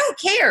say, I don't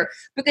care,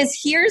 because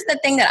here's the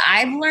thing that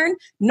I've learned.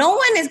 No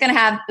one is going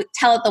to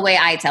tell it the way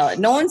I tell it.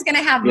 No one's going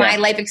to have my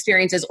life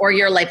experiences or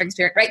your life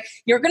experience, right?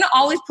 You're going to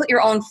always put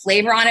your own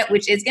flavor on it,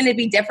 which is going to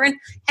be different.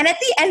 And at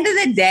the end of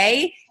the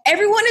day,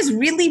 everyone is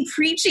really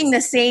preaching the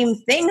same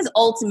things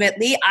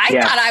ultimately. I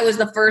thought I was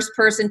the first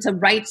person to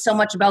write so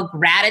much about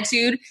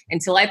gratitude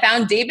until I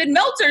found David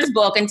Meltzer's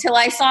book, until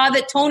I saw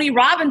that Tony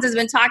Robbins has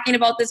been talking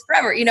about this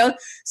forever, you know?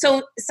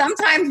 So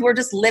sometimes we're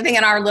just living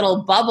in our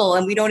little bubble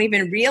and we don't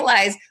even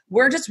realize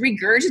we're just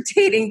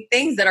regurgitating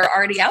things that are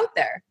already out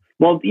there.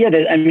 Well, yeah,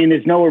 I mean,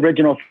 there's no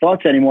original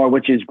thoughts anymore,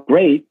 which is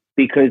great,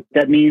 because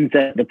that means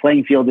that the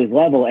playing field is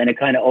level and it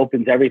kind of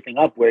opens everything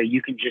up where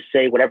you can just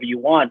say whatever you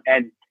want.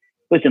 And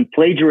listen,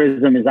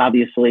 plagiarism is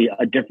obviously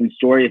a different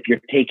story if you're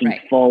taking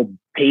full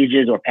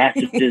pages or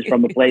passages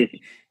from a place,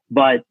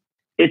 but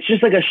it's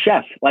just like a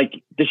chef. Like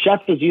the chef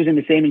is using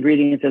the same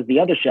ingredients as the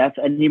other chef,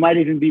 and you might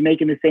even be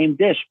making the same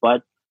dish,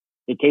 but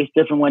it tastes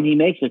different when he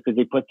makes it because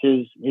he puts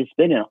his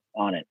spin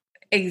on it.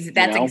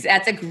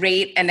 That's a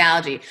great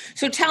analogy.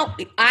 So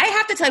I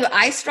have to tell you,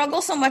 I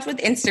struggle so much with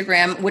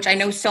Instagram, which I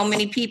know so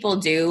many people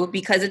do,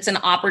 because it's an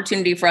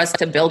opportunity for us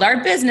to build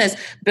our business,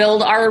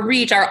 build our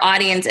reach, our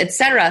audience,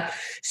 etc.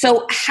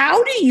 So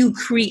how do you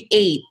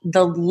create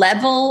the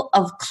level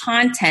of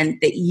content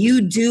that you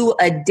do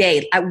a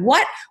day?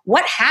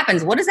 What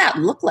happens? What does that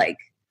look like?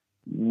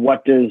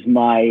 What does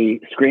my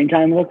screen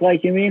time look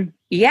like, you mean?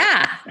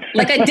 Yeah.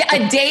 Like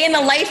a day in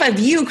the life of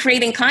you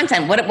creating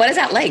content. What is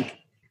that like?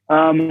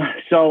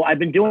 So I've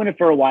been doing it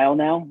for a while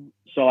now.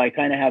 So I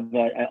kind of have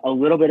a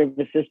little bit of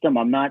a system.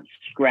 I'm not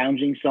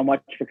scrounging so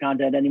much for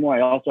content anymore.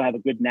 I also have a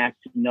good knack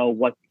to know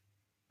what's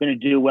going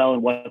to do well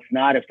and what's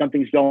not. If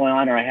something's going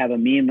on or I have a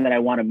meme that I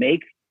want to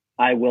make,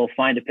 I will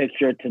find a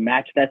picture to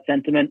match that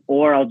sentiment,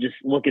 or I'll just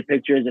look at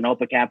pictures and hope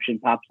a caption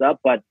pops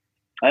up. But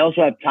I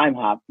also have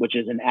TimeHop, which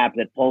is an app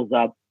that pulls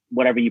up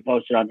whatever you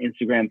posted on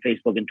Instagram,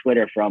 Facebook, and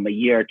Twitter from a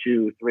year,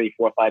 2, 3,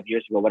 4, 5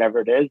 years ago, whatever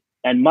it is.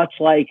 And much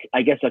like,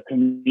 I guess, a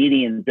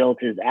comedian built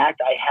his act,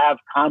 I have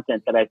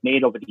content that I've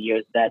made over the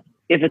years that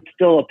if it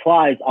still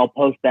applies, I'll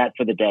post that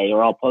for the day,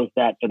 or I'll post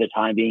that for the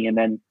time being. And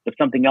then if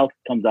something else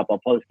comes up, I'll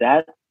post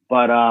that.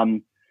 But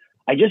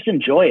I just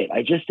enjoy it.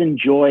 I just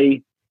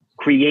enjoy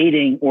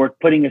creating or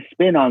putting a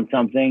spin on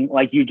something.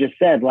 Like you just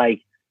said,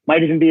 like,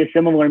 might even be a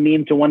similar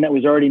meme to one that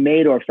was already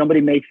made, or if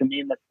somebody makes a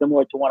meme that's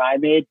similar to one I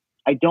made,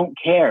 I don't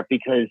care,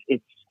 because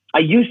I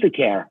used to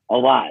care a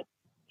lot.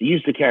 I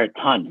used to care a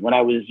ton. When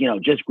I was,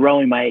 just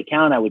growing my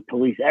account, I would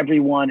police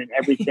everyone and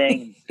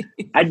everything.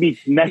 I'd be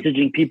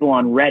messaging people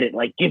on Reddit,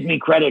 like, give me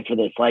credit for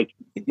this. Like,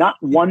 not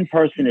one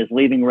person is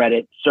leaving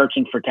Reddit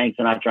searching for Tank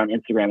Sinatra on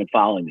Instagram and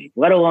following me,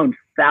 let alone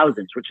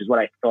thousands, which is what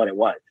I thought it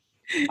was.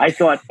 I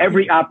thought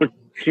every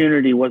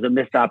opportunity was a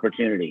missed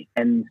opportunity.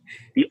 And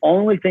the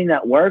only thing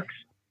that works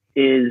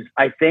is,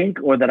 I think,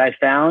 or that I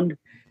found,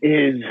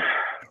 is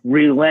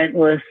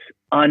relentless,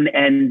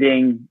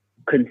 unending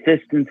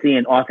consistency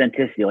and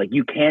authenticity. Like,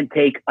 you can't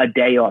take a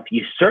day off.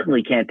 You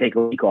certainly can't take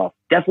a week off.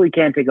 Definitely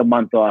can't take a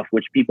month off,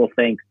 which people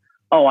think,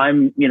 oh,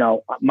 I'm,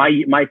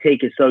 my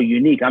take is so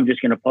unique, I'm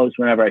just going to post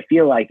whenever I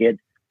feel like it.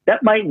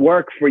 That might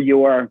work for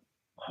your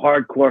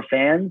hardcore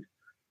fans,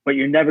 but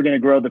you're never going to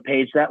grow the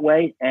page that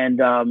way. And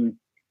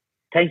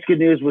Tank's Good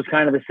News was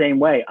kind of the same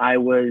way. I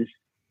was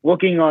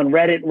looking on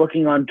Reddit,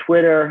 looking on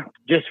Twitter,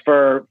 just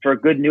for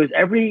good news.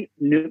 Every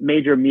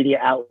major media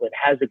outlet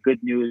has a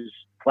good news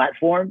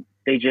platform.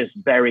 They just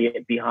bury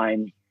it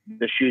behind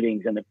the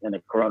shootings and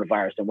the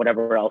coronavirus and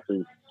whatever else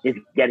is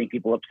getting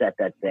people upset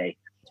that day.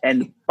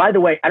 And by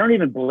the way, I don't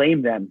even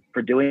blame them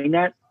for doing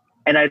that.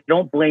 And I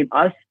don't blame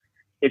us.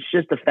 It's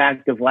just the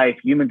fact of life.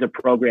 Humans are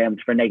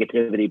programmed for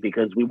negativity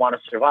because we want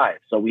to survive.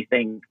 So we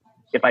think,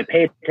 if I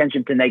pay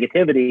attention to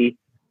negativity,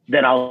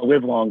 then I'll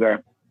live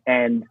longer.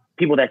 And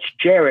people that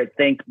share it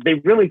they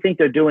really think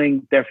they're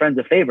doing their friends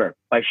a favor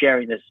by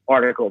sharing this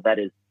article that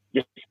is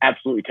just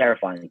absolutely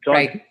terrifying. So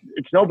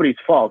it's nobody's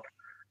fault.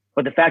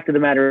 But the fact of the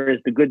matter is,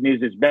 the good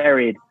news is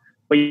buried,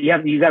 but you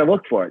got to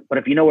look for it. But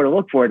if you know where to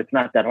look for it, it's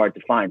not that hard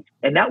to find.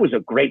 And that was a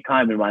great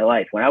time in my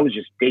life when I was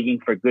just digging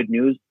for good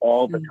news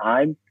all the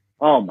time.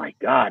 Oh my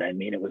God. I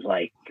mean, it was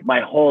like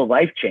my whole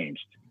life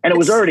changed, and it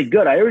was already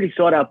good. I already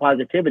sought out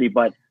positivity,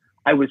 but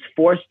I was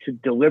forced to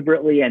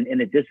deliberately and in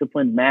a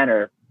disciplined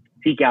manner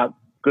seek out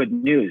good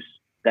news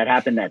that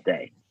happened that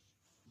day.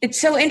 It's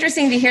so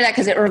interesting to hear that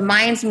because it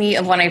reminds me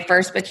of when I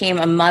first became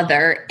a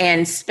mother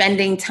and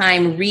spending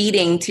time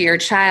reading to your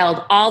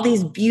child all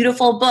these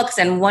beautiful books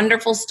and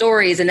wonderful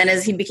stories. And then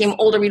as he became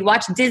older, we'd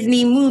watch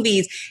Disney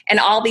movies and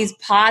all these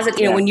positive,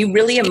 you know, when you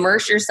really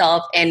immerse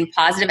yourself in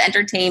positive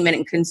entertainment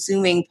and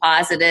consuming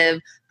positive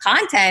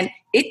content,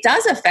 it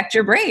does affect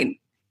your brain.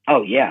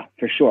 Oh, yeah,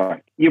 for sure.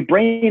 Your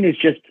brain is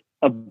just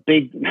a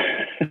big...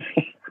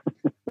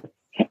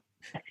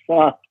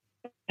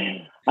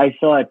 I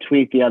saw a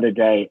tweet the other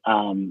day.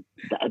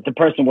 The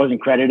person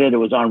wasn't credited. It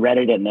was on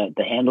Reddit and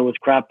the handle was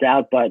cropped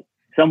out. But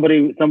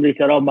somebody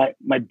said, "Oh,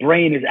 my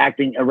brain is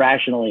acting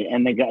irrationally."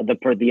 And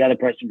the other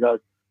person goes,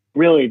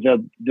 "Really?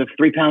 The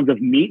 3 pounds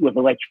of meat with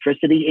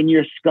electricity in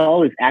your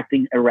skull is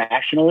acting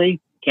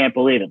irrationally? Can't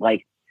believe it.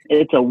 Like,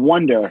 it's a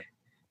wonder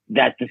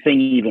that the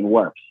thing even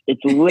works.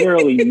 It's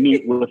literally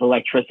meat with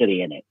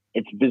electricity in it.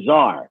 It's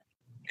bizarre."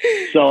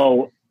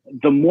 So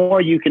the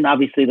more you can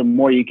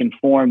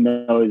form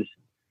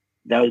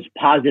those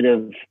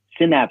positive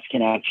synapse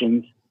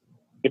connections,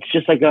 it's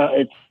just like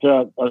a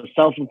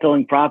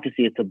self-fulfilling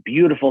prophecy. It's a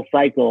beautiful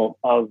cycle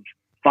of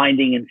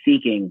finding and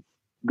seeking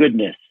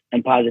goodness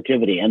and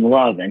positivity and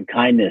love and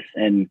kindness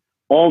and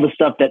all the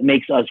stuff that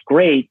makes us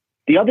great.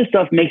 The other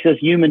stuff makes us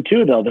human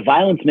too, though. The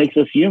violence makes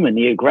us human.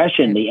 The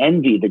aggression, the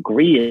envy, the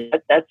greed,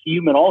 that's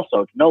human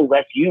also. It's no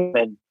less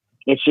human.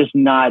 It's just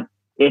not,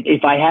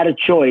 if I had a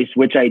choice,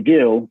 which I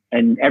do,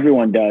 and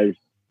everyone does,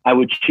 I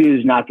would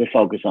choose not to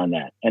focus on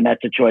that. And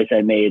that's a choice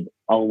I made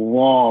a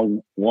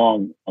long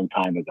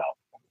time ago.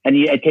 And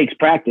it takes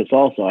practice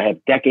also. I have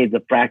decades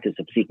of practice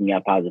of seeking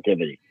out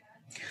positivity.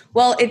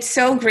 Well, it's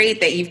so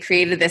great that you've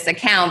created this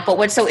account. But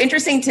what's so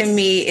interesting to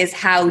me is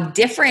how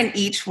different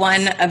each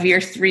one of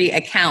your 3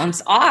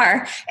 accounts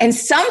are. And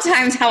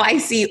sometimes how I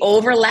see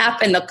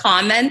overlap in the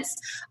comments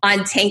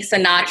on Tank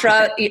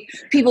Sinatra.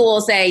 People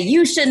will say,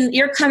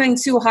 you're coming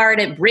too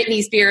hard at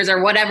Britney Spears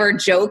or whatever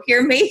joke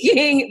you're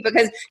making,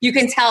 because you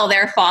can tell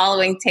they're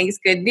following Tank's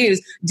Good News.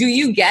 Do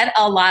you get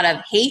a lot of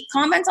hate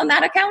comments on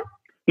that account?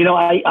 You know,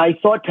 I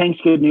thought Tank's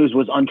Good News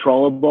was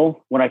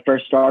untrollable when I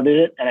first started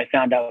it, and I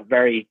found out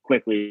very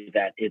quickly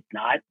that it's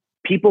not.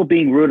 People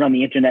being rude on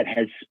the internet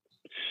has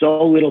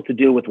so little to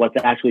do with what's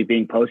actually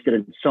being posted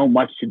and so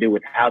much to do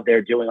with how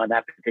they're doing on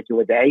that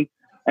particular day.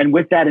 And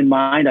with that in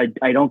mind,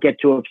 I don't get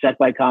too upset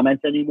by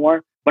comments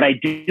anymore. But I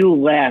do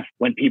laugh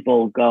when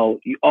people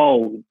go,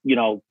 "Oh, you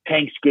know,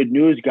 Tank's Good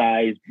News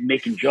guys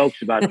making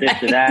jokes about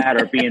this or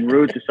that or being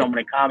rude to someone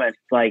in comments."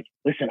 It's like,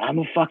 listen, I'm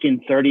a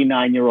fucking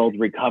 39-year-old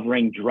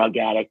recovering drug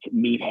addict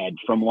meathead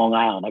from Long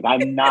Island.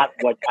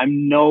 Like,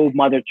 I'm no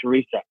Mother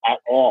Teresa at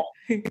all.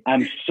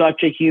 I'm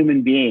such a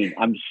human being.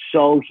 I'm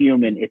so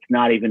human. It's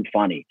not even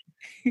funny.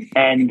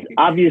 And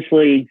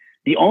obviously,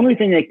 the only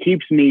thing that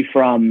keeps me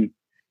from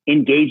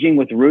engaging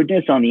with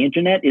rudeness on the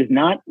internet is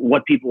not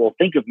what people will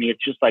think of me.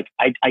 It's just like,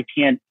 I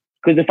can't,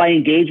 because if I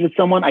engage with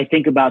someone, I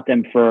think about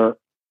them for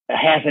a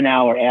half an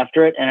hour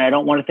after it, and I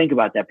don't want to think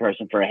about that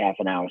person for a half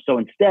an hour. So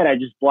instead, I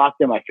just block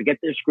them. I forget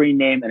their screen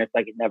name, and it's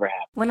like it never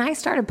happened. When I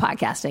started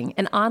podcasting,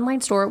 an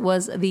online store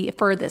was the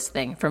furthest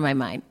thing from my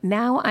mind.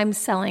 Now I'm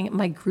selling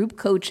my group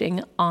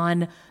coaching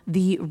on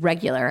the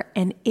regular,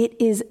 and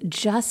it is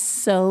just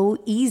so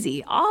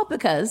easy, all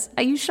because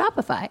I use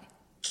Shopify.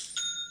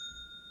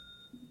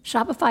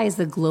 Shopify is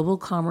the global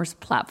commerce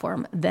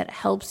platform that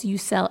helps you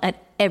sell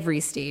at every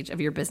stage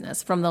of your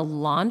business, from the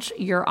launch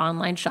your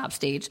online shop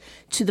stage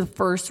to the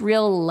first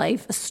real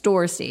life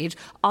store stage,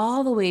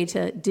 all the way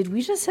to, did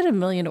we just hit 1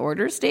 million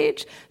orders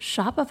stage?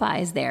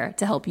 Shopify is there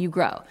to help you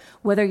grow.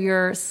 Whether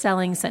you're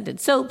selling scented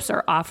soaps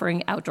or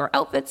offering outdoor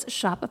outfits,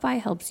 Shopify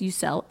helps you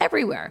sell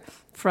everywhere.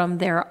 From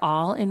their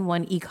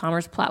all-in-one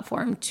e-commerce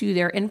platform to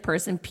their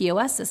in-person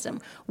POS system,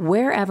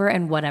 wherever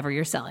and whatever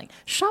you're selling,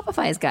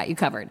 Shopify's got you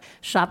covered.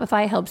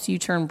 Shopify helps you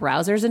turn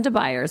browsers into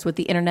buyers with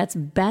the internet's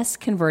best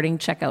converting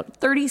checkout,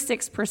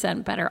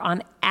 36% better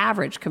on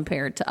average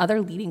compared to other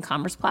leading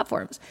commerce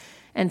platforms,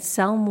 and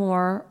sell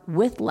more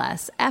with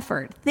less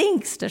effort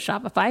thanks to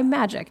Shopify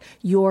Magic,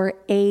 your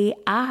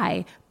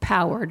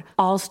AI-powered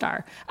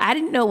all-star. I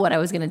didn't know what I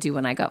was going to do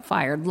when I got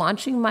fired.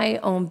 Launching my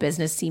own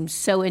business seemed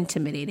so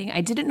intimidating.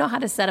 I didn't know how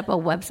to set up a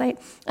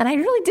website, and I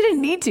really didn't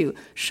need to.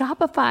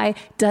 Shopify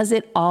does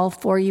it all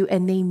for you,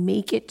 and they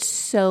make it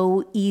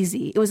so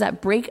easy. It was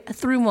that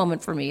breakthrough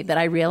moment for me that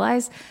I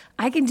realized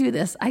I can do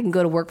this. I can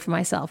go to work for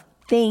myself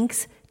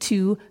thanks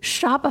to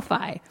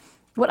Shopify.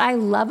 What I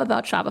love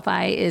about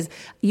Shopify is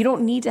you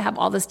don't need to have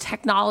all this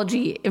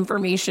technology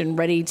information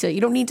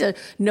you don't need to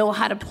know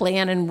how to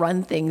plan and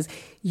run things.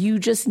 You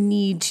just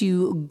need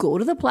to go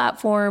to the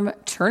platform,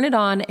 turn it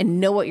on, and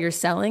know what you're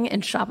selling,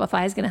 and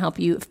Shopify is going to help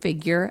you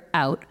figure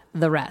out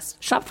the rest.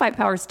 Shopify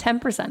powers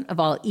 10% of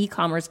all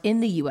e-commerce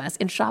in the U.S.,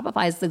 and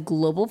Shopify is the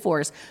global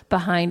force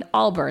behind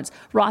Allbirds,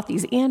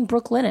 Rothy's, and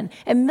Brooklinen,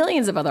 and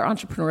millions of other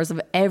entrepreneurs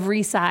of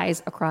every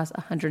size across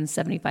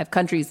 175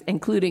 countries,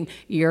 including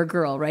your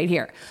girl right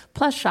here.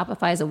 Plus,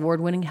 Shopify's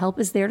award-winning help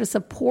is there to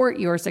support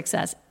your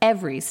success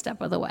every step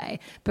of the way,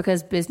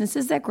 because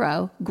businesses that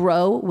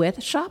grow with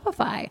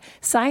Shopify.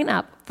 Sign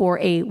up for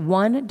a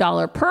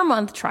 $1 per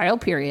month trial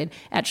period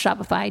at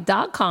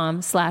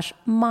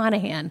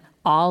shopify.com/Monahan,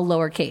 all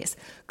lowercase.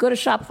 Go to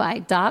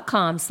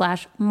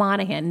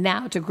shopify.com/Monahan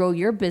now to grow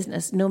your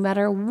business no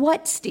matter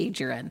what stage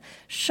you're in.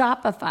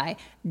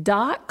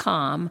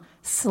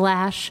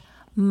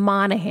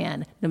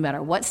 Shopify.com/Monahan. No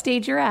matter what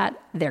stage you're at,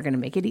 they're going to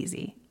make it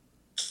easy.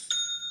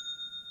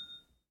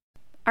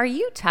 Are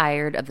you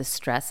tired of the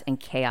stress and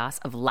chaos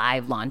of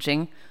live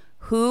launching?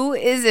 Who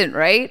isn't,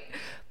 right?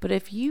 But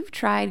if you've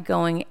tried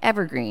going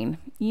evergreen,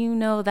 you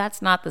know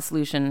that's not the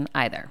solution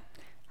either.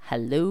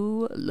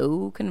 Hello,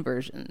 low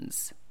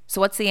conversions. So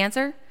what's the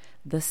answer?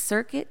 The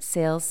Circuit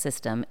Sales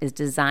System is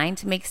designed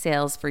to make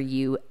sales for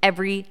you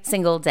every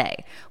single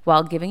day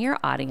while giving your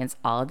audience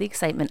all the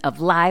excitement of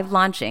live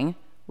launching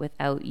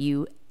without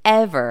you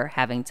ever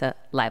having to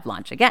live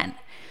launch again.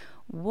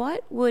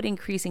 What would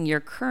increasing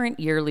your current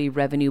yearly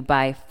revenue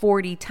by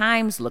 40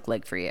 times look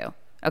like for you?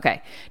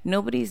 Okay,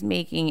 nobody's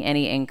making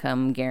any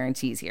income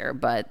guarantees here,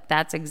 but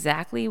that's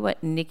exactly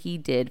what Nikki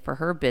did for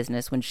her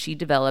business when she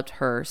developed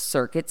her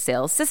Circuit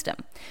Sales System.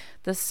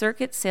 The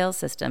Circuit Sales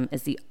System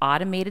is the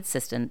automated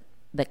system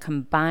that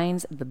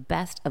combines the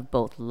best of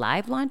both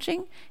live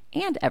launching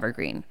and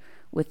evergreen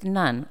with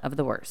none of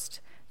the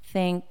worst.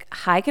 Think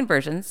high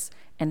conversions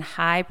and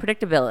high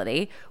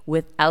predictability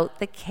without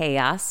the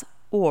chaos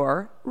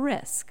or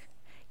risk.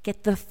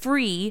 Get the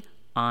free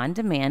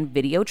on-demand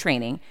video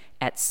training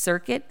at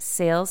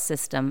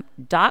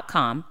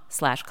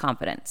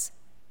circuitsalessystem.com/confidence.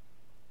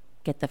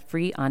 Get the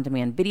free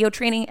on-demand video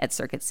training at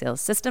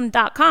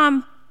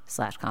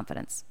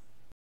circuitsalessystem.com/confidence.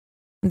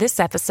 This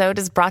episode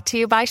is brought to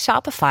you by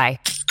Shopify.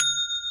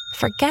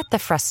 Forget the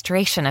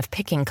frustration of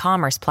picking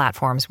commerce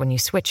platforms when you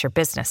switch your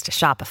business to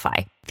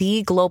Shopify,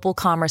 the global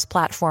commerce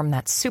platform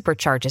that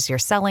supercharges your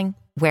selling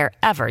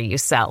wherever you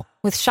sell.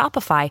 With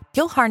Shopify,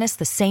 you'll harness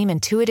the same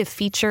intuitive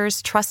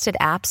features, trusted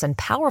apps, and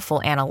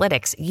powerful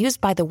analytics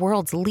used by the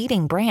world's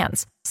leading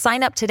brands.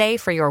 Sign up today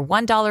for your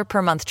 $1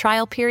 per month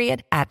trial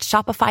period at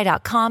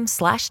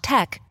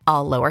shopify.com/tech,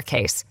 all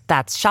lowercase.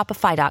 That's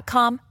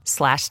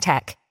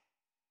shopify.com/tech.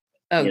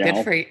 Oh,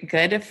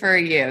 good for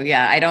you.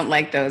 Yeah, I don't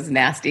like those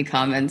nasty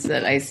comments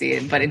that I see,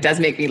 but it does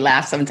make me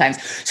laugh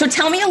sometimes. So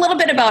tell me a little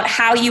bit about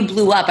how you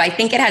blew up. I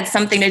think it had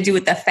something to do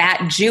with the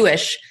Fat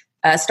Jewish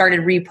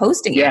started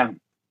reposting it.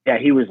 Yeah,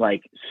 he was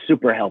like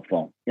super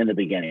helpful in the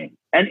beginning.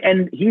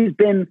 And he's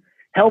been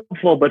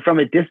helpful, but from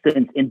a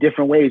distance in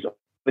different ways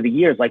over the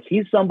years. Like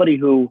he's somebody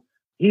who,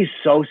 he's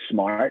so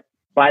smart.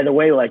 By the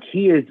way, like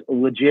he is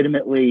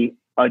legitimately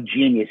a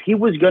genius. He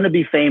was going to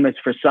be famous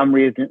for some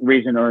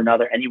reason or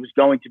another, and he was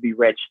going to be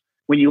rich.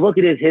 When you look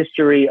at his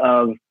history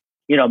of,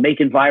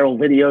 making viral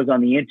videos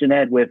on the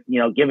internet with,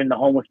 giving the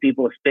homeless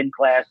people a spin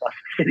class on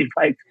city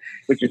bikes,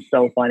 which is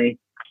so funny,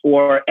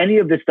 or any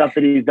of the stuff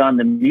that he's done,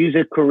 the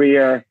music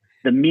career,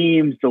 the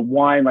memes, the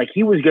wine, like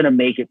he was going to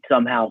make it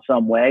somehow,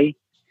 some way.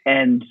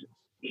 And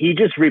he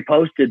just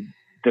reposted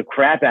the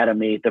crap out of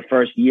me the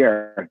first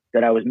year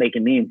that I was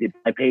making memes.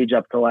 My page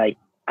up to like,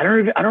 I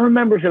don't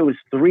remember if it was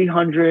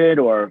 300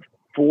 or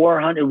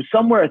 400. It was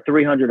somewhere at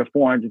 300 or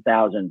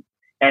 400,000.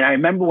 And I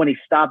remember when he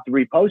stopped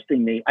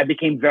reposting me, I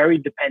became very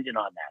dependent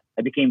on that.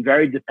 I became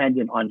very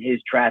dependent on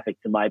his traffic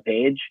to my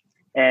page.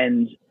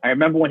 And I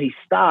remember when he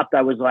stopped,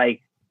 I was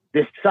like,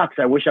 this sucks.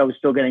 I wish I was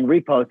still getting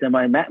reposts. And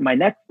my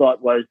next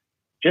thought was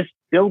just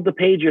build the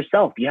page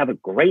yourself. You have a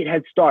great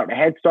head start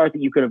that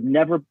you could have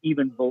never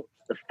even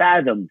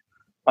fathomed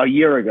a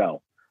year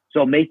ago.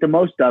 So make the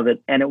most of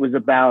it. And it was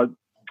about,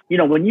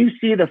 when you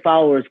see the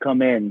followers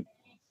come in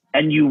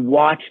and you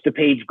watch the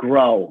page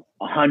grow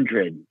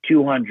 100,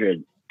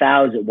 200,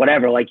 1,000,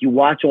 whatever, like you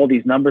watch all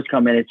these numbers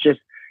come in, it's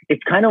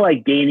kind of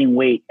like gaining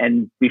weight.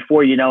 And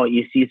before you know it,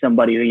 you see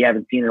somebody who you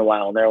haven't seen in a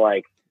while and they're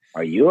like,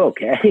 are you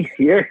okay?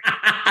 You're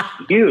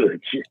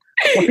huge.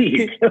 What are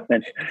you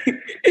doing?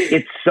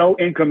 It's so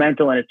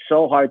incremental and it's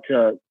so hard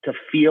to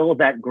feel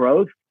that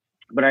growth.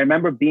 But I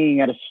remember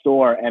being at a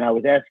store and I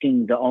was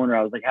asking the owner,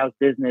 I was like, how's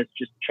business?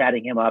 Just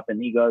chatting him up.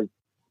 And he goes,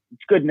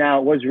 it's good now.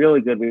 It was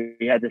really good. We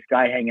had this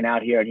guy hanging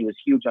out here and he was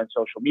huge on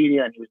social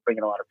media and he was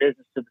bringing a lot of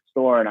business to the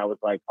store. And I was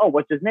like, oh,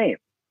 what's his name?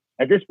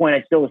 At this point,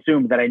 I still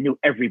assumed that I knew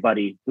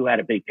everybody who had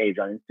a big page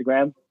on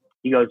Instagram.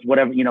 He goes,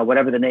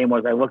 whatever the name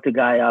was. I looked the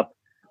guy up.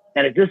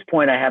 And at this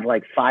point, I have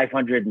like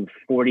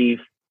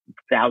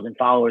 540,000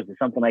 followers or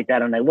something like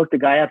that. And I looked the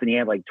guy up and he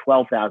had like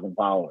 12,000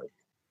 followers.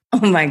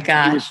 Oh my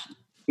gosh.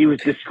 He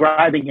was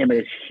describing him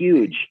as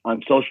huge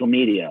on social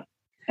media.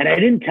 And I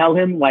didn't tell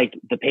him like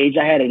the page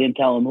I had, I didn't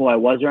tell him who I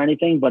was or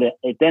anything, but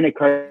it then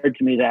occurred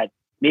to me that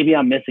maybe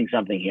I'm missing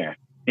something here.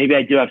 Maybe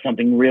I do have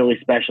something really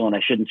special and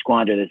I shouldn't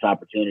squander this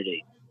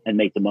opportunity and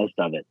make the most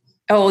of it.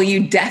 Oh,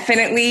 you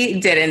definitely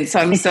didn't. So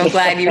I'm so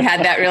glad you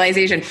had that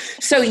realization.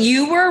 So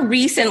you were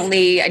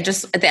recently,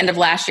 just at the end of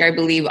last year, I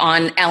believe,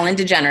 on Ellen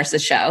DeGeneres'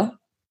 show.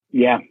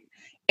 Yeah.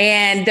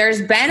 And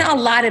there's been a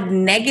lot of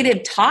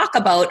negative talk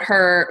about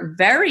her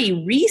very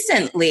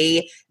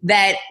recently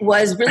that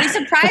was really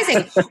surprising.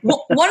 One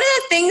of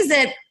the things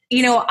that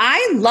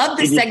I love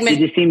the segment.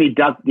 Did you see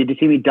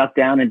me duck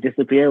down and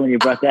disappear when you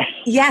brought that?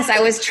 Yes,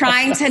 I was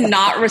trying to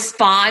not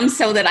respond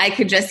so that I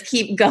could just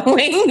keep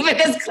going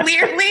because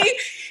clearly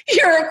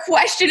you're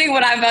questioning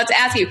what I'm about to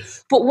ask you.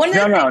 But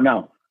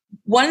No.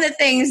 One of the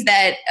things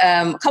that,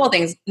 a couple of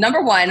things.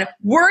 Number one,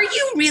 were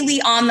you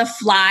really on the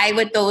fly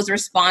with those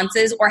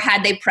responses or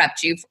had they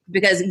prepped you?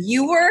 Because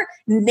you were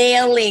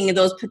nailing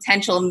those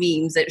potential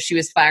memes that she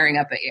was firing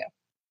up at you.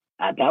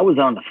 That was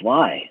on the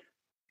fly.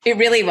 It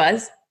really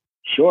was?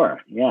 Sure,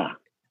 yeah.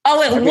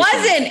 Oh, it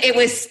wasn't. It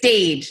was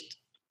staged.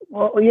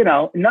 Well,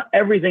 not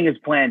everything is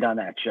planned on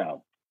that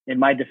show. In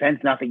my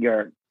defense, not that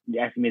you're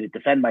asking me to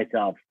defend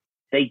myself,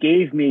 they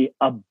gave me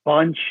a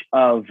bunch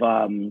of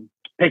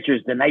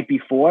pictures the night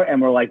before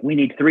and were like, we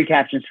need 3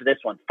 captions for this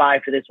one,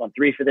 5 for this one,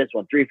 3 for this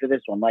one, 3 for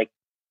this one. Like,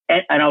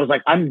 and I was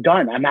like, I'm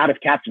done. I'm out of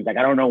captions. Like,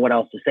 I don't know what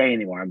else to say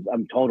anymore.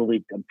 I'm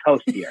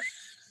toast here.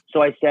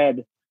 So I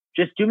said,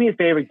 just do me a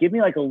favor, give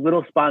me like a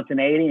little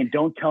spontaneity and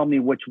don't tell me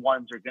which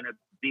ones are going to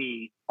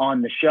be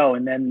on the show.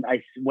 And then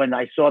when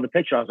I saw the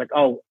picture, I was like,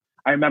 oh,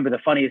 I remember the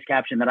funniest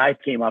caption that I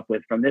came up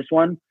with from this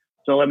one.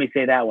 So let me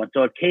say that one.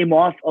 So it came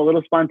off a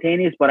little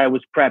spontaneous, but I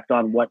was prepped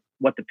on what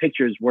the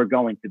pictures were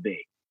going to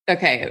be.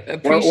 Okay.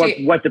 Or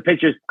what the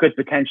pictures could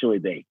potentially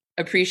be.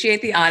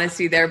 Appreciate the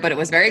honesty there, but it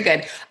was very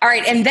good. All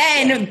right. And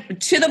then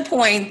to the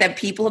point that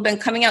people have been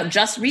coming out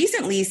just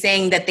recently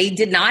saying that they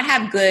did not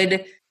have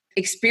good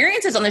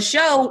experiences on the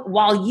show.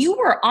 While you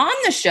were on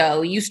the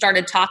show, you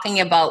started talking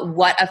about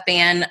what a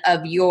fan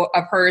of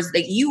hers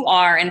that you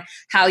are and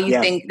how you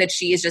think that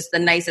she is just the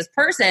nicest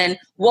person.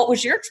 What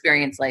was your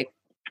experience like?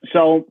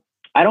 So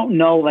I don't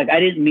know, like I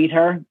didn't meet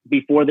her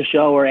before the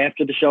show or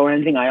after the show or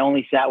anything. I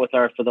only sat with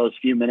her for those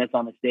few minutes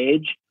on the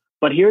stage.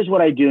 But here's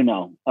what I do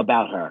know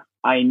about her.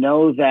 I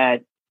know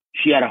that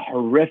she had a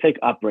horrific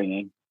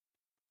upbringing.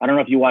 I don't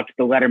know if you watched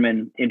the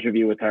Letterman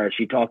interview with her.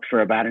 She talked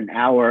for about an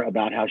hour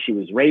about how she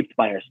was raped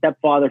by her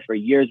stepfather for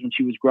years when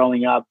she was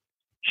growing up.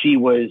 She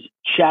was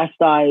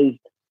chastised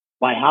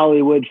by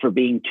Hollywood for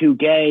being too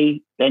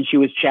gay. Then she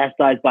was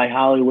chastised by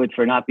Hollywood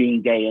for not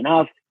being gay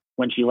enough.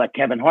 When she let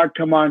Kevin Hart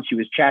come on, she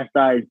was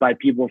chastised by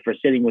people for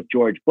sitting with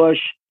George Bush.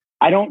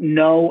 I don't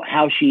know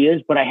how she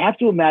is, but I have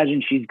to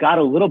imagine she's got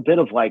a little bit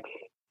of like,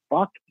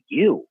 fuck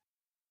you.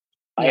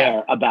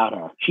 About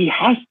her. She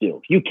has to.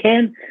 You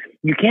can't,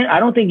 I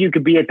don't think you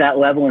could be at that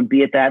level and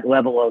be at that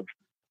level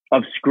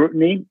of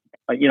scrutiny,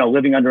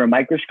 living under a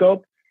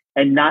microscope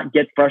and not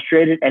get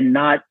frustrated and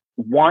not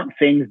want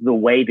things the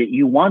way that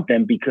you want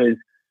them because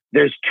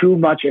there's too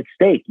much at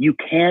stake. You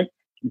can't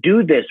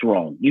do this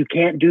wrong. You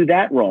can't do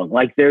that wrong.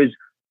 Like there's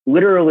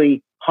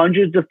literally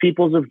hundreds of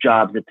people's of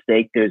jobs at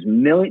stake. There's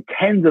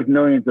tens of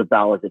millions of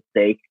dollars at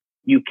stake.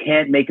 You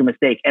can't make a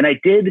mistake. And I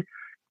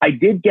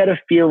did get a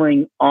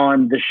feeling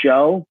on the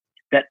show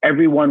that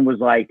everyone was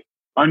like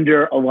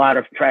under a lot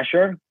of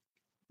pressure,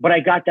 but I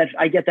get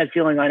that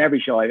feeling on every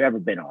show I've ever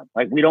been on.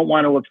 Like, we don't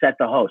want to upset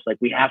the host. Like,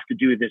 we have to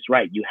do this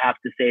right. You have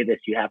to say this.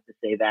 You have to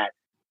say that.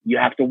 You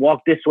have to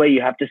walk this way.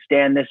 You have to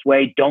stand this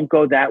way. Don't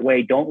go that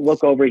way. Don't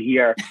look over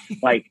here.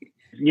 Like,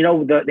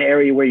 the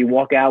area where you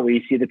walk out, where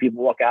you see the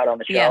people walk out on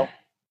the show. Yeah.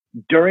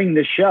 During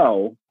the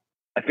show,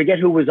 I forget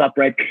who was up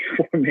right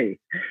before me,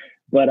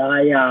 but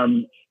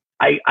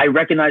I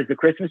recognized the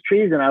Christmas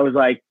trees and I was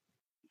like,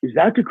 is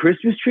that the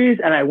Christmas trees?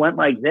 And I went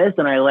like this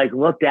and I like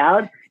looked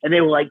out and they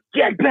were like,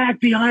 get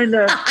back behind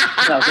the,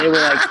 they were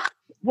like,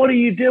 what are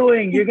you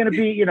doing? You're going to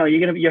be,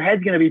 your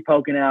head's going to be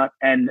poking out.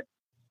 And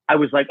I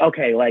was like,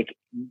 okay, like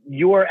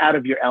you're out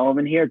of your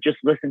element here. Just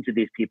listen to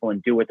these people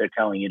and do what they're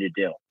telling you to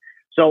do.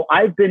 So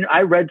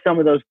I read some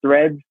of those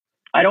threads.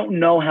 I don't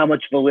know how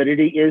much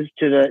validity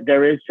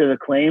there is to the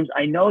claims.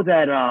 I know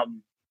that,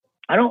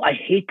 I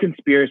hate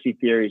conspiracy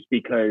theories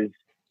because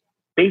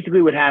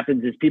basically what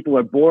happens is people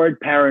are bored,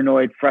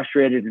 paranoid,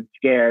 frustrated, and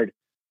scared,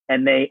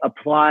 and they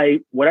apply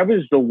whatever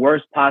is the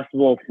worst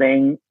possible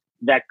thing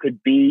that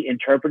could be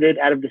interpreted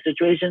out of the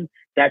situation.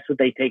 That's what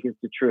they take as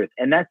the truth.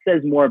 And that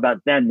says more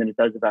about them than it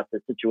does about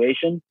the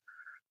situation.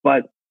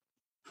 But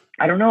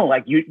I don't know,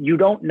 like you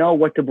don't know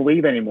what to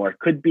believe anymore. It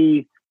could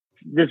be,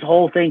 this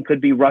whole thing could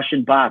be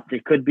Russian bots.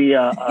 It could be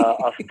a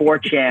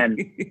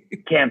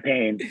 4chan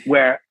campaign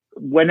where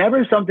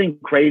whenever something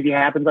crazy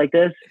happens like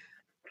this,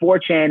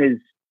 4chan is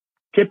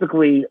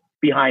typically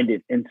behind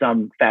it in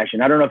some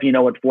fashion. I don't know if you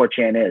know what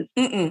 4chan is.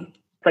 Mm-mm.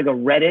 It's like a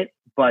Reddit,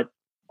 but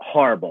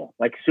horrible,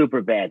 like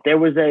super bad. There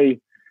was a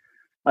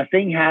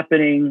thing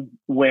happening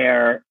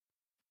where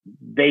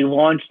they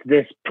launched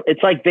this.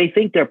 It's like they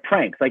think they're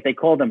pranks. Like they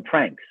call them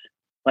pranks.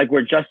 Like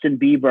where Justin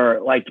Bieber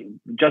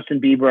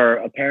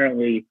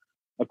apparently,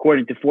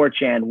 according to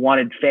 4chan,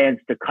 wanted fans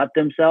to cut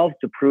themselves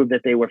to prove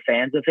that they were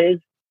fans of his.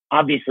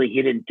 Obviously,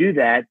 he didn't do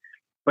that,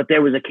 but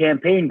there was a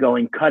campaign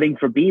going, cutting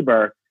for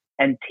Bieber.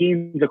 And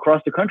teams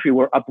across the country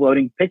were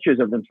uploading pictures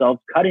of themselves,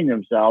 cutting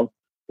themselves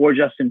for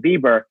Justin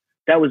Bieber.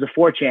 That was a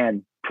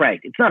 4chan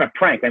prank. It's not a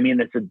prank. I mean,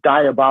 it's a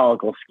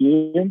diabolical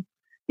scheme.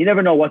 You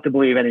never know what to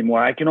believe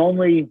anymore. I can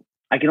only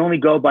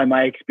go by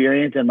my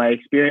experience and my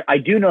experience. I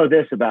do know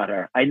this about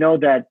her. I know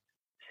that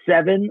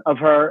 7 of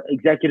her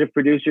executive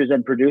producers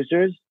and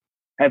producers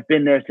have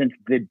been there since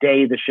the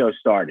day the show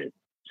started.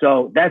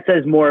 So that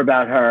says more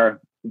about her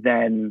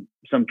than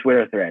some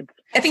Twitter threads.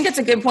 I think that's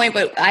a good point,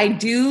 but I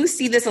do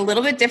see this a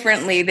little bit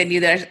differently than you.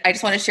 That I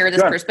just want to share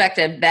this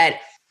perspective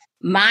that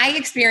my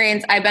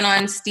experience, I've been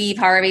on Steve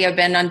Harvey, I've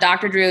been on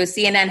Dr. Drew,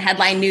 CNN,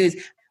 Headline News.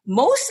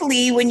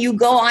 Mostly when you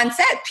go on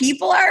set,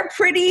 people are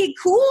pretty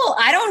cool.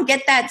 I don't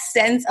get that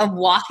sense of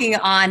walking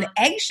on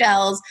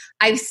eggshells.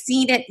 I've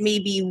seen it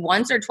maybe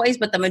once or twice,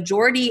 but the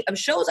majority of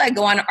shows I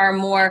go on are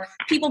more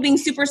people being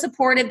super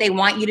supportive. They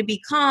want you to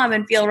be calm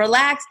and feel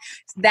relaxed.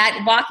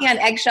 That walking on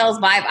eggshells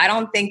vibe, I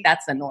don't think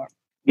that's the norm.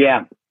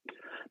 Yeah,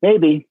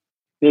 maybe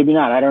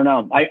not. I don't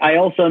know. I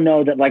also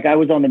know that, like, I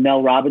was on the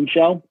Mel Robbins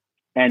show,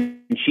 and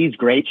she's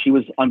great. She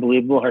was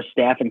unbelievable. Her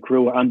staff and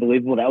crew were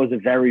unbelievable. That was a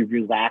very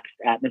relaxed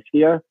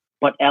atmosphere.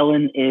 But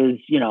Ellen is,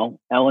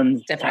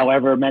 Ellen's different.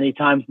 However many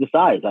times the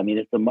size. I mean,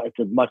 it's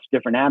a much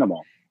different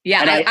animal.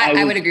 Yeah,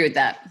 I would agree with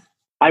that.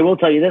 I will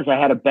tell you this. I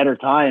had a better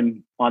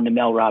time on the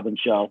Mel Robbins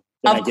show.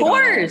 Of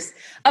course,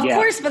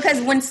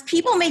 because when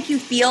people make you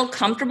feel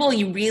comfortable,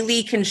 you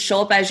really can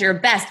show up as your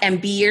best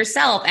and be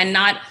yourself and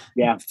not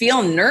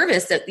feel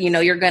nervous that,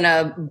 you're going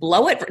to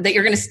blow it, that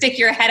you're going to stick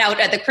your head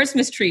out at the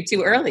Christmas tree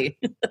too early.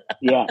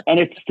 Yeah. And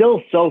it's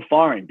still so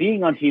foreign.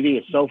 Being on TV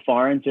is so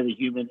foreign to the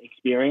human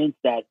experience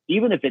that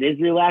even if it is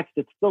relaxed,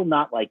 it's still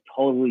not like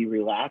totally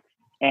relaxed.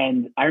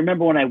 And I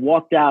remember when I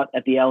walked out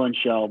at the Ellen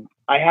show,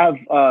 I have,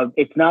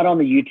 it's not on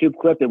the YouTube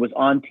clip. It was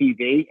on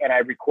TV and I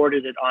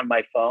recorded it on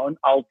my phone.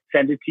 I'll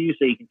send it to you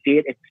so you can see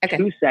it. It's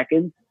 2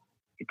 seconds.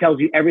 It tells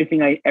you everything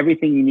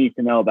you need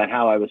to know about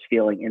how I was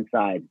feeling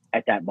inside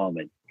at that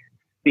moment.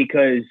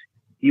 Because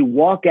you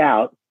walk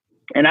out,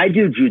 and I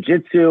do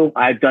jujitsu.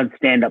 I've done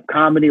stand-up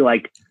comedy.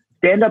 Like,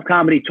 stand-up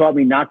comedy taught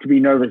me not to be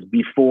nervous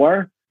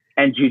before,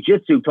 and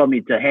jujitsu taught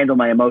me to handle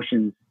my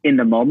emotions in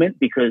the moment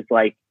because,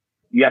 like,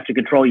 you have to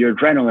control your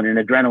adrenaline, and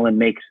adrenaline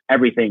makes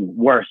everything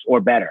worse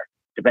or better,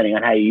 depending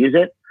on how you use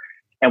it.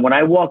 And when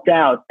I walked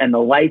out and the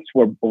lights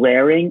were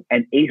blaring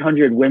and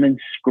 800 women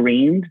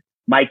screamed,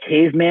 my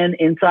caveman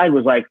inside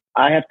was like,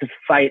 I have to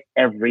fight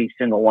every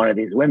single one of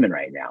these women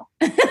right now.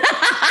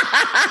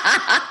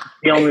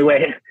 the only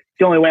way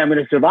I'm going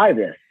to survive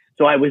this.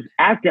 So I was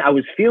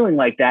feeling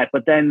like that.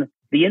 But then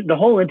the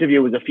whole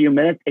interview was a few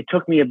minutes. It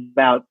took me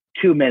about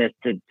 2 minutes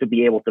to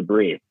be able to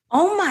breathe.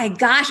 Oh my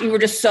gosh. You were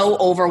just so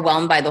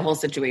overwhelmed by the whole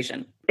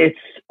situation. It's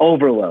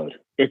overload.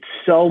 It's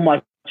so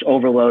much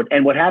overload.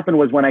 And what happened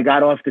was when I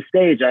got off the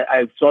stage,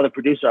 I saw the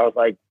producer. I was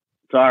like,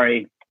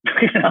 sorry,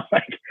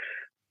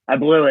 I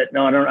blew it.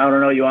 No, I don't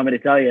know what you want me to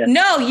tell you.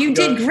 No, you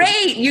did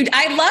great.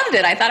 I loved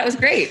it. I thought it was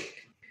great.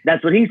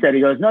 That's what he said.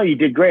 He goes, no, you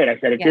did great. I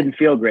said, it didn't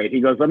feel great.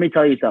 He goes, let me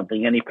tell you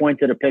something. And he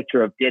pointed a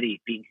picture of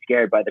Diddy being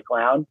scared by the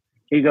clown.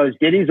 He goes,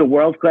 Diddy's a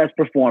world-class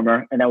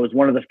performer. And that was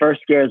one of the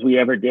first scares we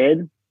ever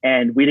did.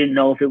 And we didn't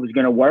know if it was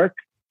going to work.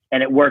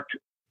 And it worked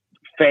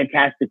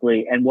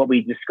fantastically. And what we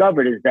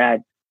discovered is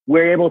that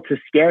we're able to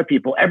scare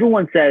people.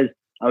 Everyone says,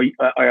 oh,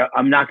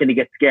 I'm not going to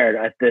get scared.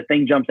 If the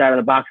thing jumps out of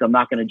the box, I'm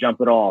not going to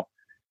jump at all.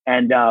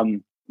 And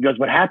he goes,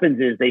 what happens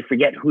is they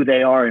forget who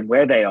they are and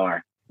where they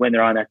are when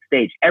they're on that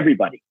stage.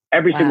 Everybody.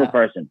 Every single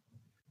person.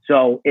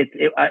 So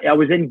I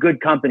was in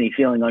good company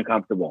feeling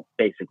uncomfortable,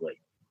 basically,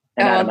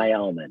 and out of my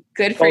element.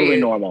 Good for totally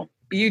you. Normal.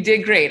 You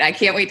did great. I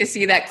can't wait to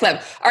see that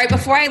clip. All right,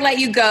 before I let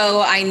you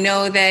go, I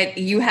know that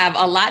you have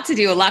a lot to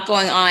do, a lot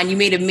going on. You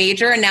made a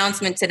major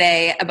announcement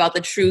today about the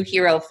True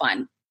Hero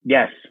Fund.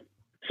 Yes.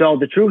 So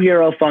the True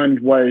Hero Fund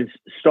was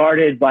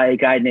started by a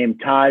guy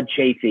named Todd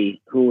Chafee,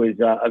 who is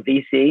a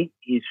VC.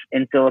 He's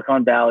in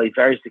Silicon Valley,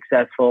 very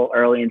successful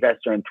early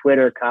investor on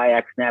Twitter,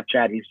 Kayak,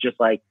 Snapchat. He's just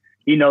like,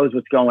 he knows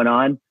what's going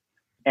on.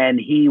 And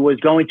he was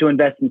going to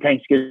invest in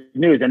Thanks Good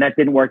News, and that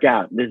didn't work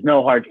out. There's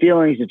no hard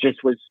feelings. It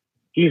just was,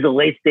 he's a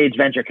late stage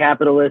venture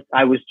capitalist.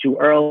 I was too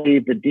early.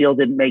 The deal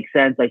didn't make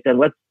sense. I said,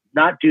 let's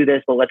not do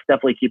this, but let's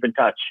definitely keep in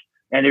touch.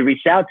 And he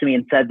reached out to me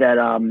and said that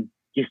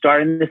he's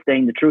starting this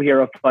thing, the True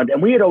Hero Fund.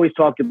 And we had always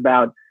talked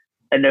about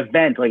an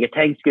event, like a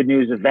Thanks Good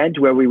News event,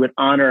 where we would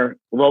honor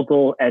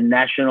local and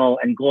national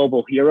and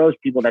global heroes,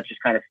 people that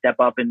just kind of step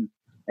up and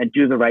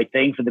do the right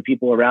thing for the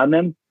people around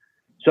them.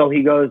 So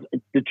he goes,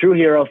 the True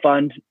Hero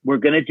Fund, we're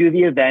going to do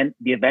the event.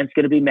 The event's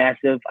going to be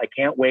massive. I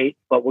can't wait,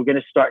 but we're going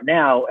to start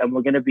now. And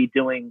we're going to be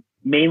doing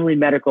mainly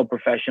medical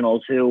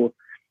professionals who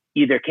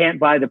either can't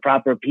buy the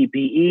proper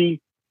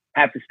PPE,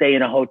 have to stay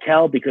in a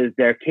hotel because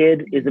their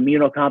kid is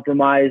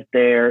immunocompromised.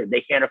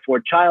 They can't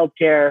afford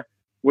childcare.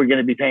 We're going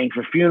to be paying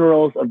for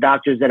funerals of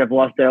doctors that have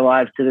lost their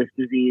lives to this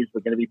disease.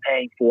 We're going to be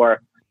paying for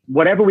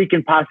whatever we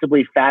can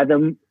possibly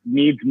fathom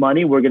needs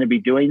money. We're going to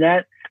be doing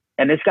that.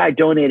 And this guy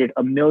donated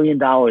 $1 million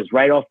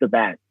right off the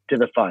bat to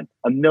the fund,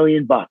 $1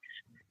 million.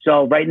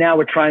 So right now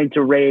we're trying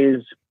to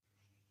raise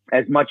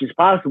as much as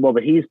possible,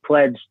 but he's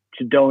pledged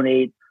to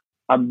donate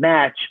a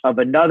match of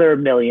another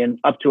 $1 million,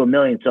 up to $1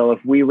 million. So if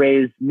we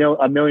raise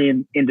 $1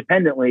 million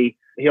independently,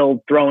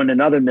 he'll throw in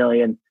another $1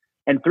 million,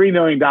 and $3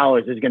 million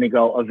is going to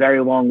go a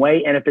very long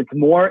way. And if it's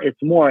more,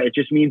 it's more. It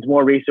just means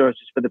more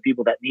resources for the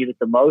people that need it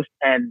the most.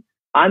 And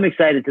I'm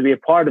excited to be a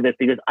part of it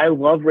because I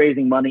love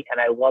raising money and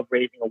I love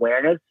raising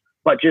awareness.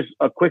 But just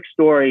a quick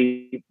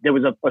story. There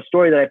was a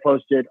story that I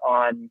posted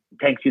on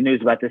Thanks You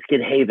News about this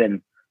kid,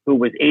 Haven, who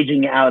was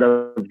aging out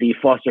of the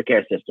foster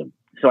care system.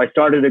 So I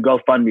started a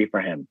GoFundMe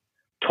for him,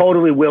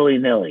 totally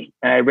willy-nilly.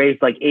 And I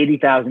raised like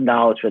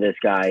 $80,000 for this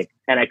guy.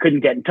 And I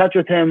couldn't get in touch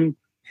with him.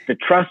 The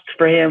trust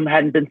for him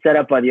hadn't been set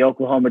up by the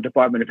Oklahoma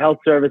Department of Health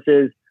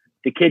Services.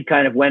 The kid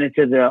kind of went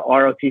into the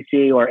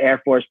ROTC or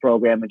Air Force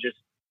program and just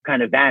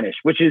kind of vanished,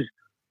 which is,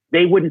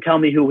 they wouldn't tell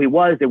me who he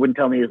was. They wouldn't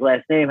tell me his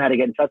last name, how to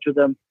get in touch with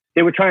him.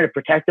 They were trying to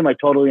protect him. I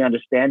totally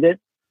understand it.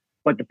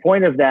 But the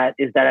point of that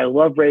is that I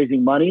love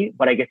raising money,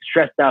 but I get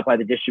stressed out by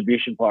the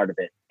distribution part of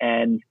it.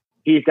 And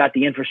he's got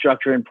the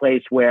infrastructure in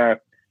place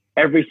where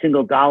every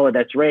single dollar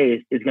that's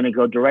raised is going to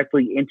go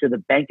directly into the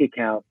bank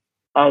account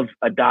of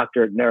a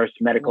doctor, nurse,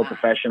 medical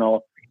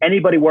professional,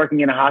 anybody working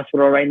in a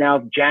hospital right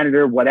now,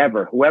 janitor,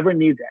 whatever, whoever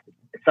needs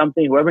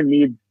something, whoever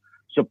needs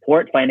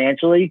support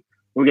financially,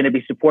 we're going to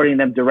be supporting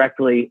them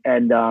directly.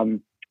 And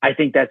I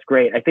think that's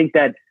great. I think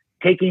that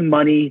taking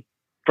money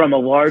from a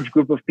large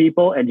group of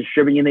people and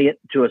distributing it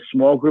to a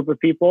small group of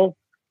people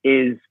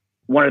is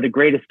one of the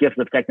greatest gifts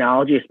of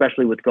technology,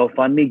 especially with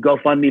GoFundMe.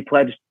 GoFundMe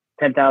pledged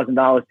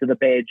 $10,000 to the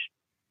page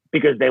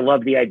because they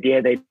love the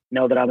idea. They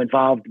know that I'm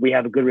involved. We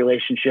have a good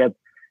relationship.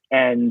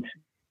 And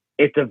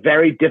it's a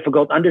very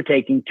difficult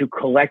undertaking to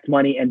collect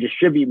money and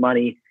distribute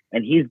money.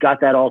 And he's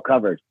got that all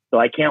covered. So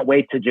I can't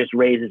wait to just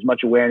raise as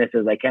much awareness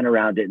as I can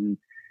around it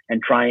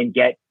and try and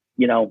get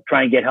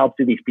help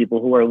to these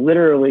people who are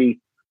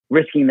literally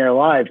risking their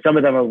lives. Some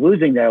of them are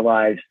losing their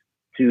lives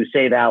to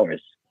save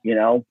ours,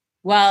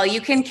 Well,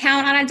 you can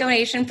count on a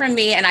donation from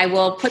me, and I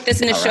will put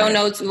this in the show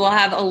notes. We will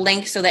have a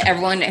link so that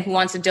everyone who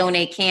wants to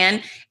donate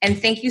can. And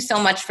thank you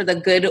so much for the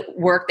good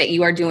work that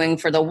you are doing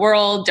for the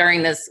world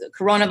during this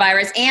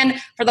coronavirus and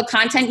for the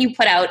content you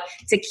put out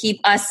to keep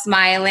us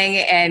smiling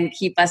and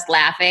keep us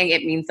laughing.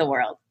 It means the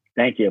world.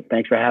 Thank you.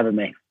 Thanks for having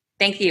me.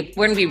 Thank you.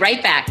 We're going to be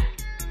right back.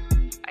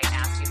 I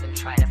asked you to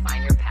try to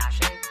find your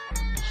passion.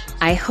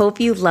 I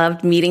hope you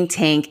loved meeting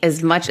Tank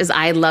as much as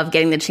I love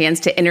getting the chance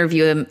to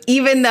interview him,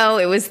 even though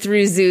it was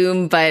through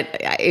Zoom, but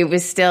it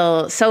was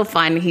still so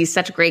fun. He's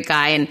such a great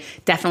guy and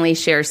definitely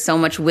shares so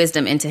much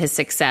wisdom into his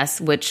success,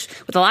 which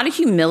with a lot of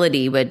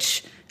humility,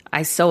 which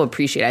I so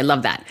appreciate. I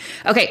love that.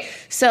 Okay,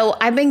 so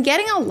I've been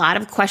getting a lot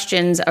of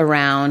questions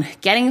around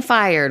getting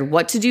fired,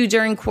 what to do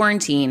during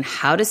quarantine,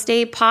 how to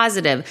stay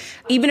positive.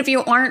 Even if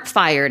you aren't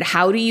fired,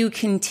 how do you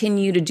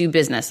continue to do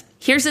business?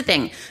 Here's the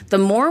thing. The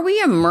more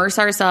we immerse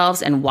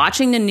ourselves in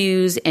watching the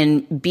news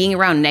and being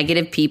around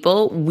negative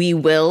people, we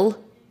will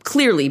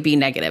clearly be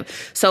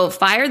negative. So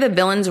fire the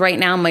villains right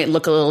now might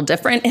look a little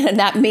different, and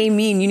that may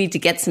mean you need to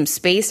get some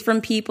space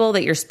from people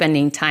that you're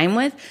spending time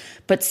with.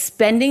 But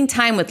spending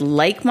time with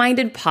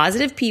like-minded,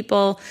 positive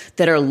people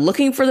that are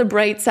looking for the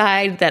bright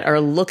side, that are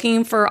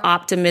looking for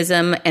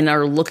optimism and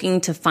are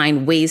looking to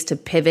find ways to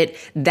pivot,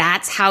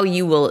 that's how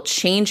you will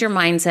change your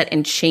mindset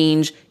and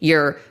change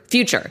your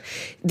future.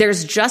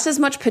 There's just as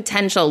much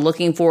potential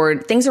looking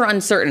forward. Things are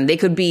uncertain. They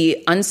could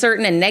be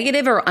uncertain and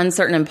negative or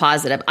uncertain and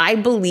positive. I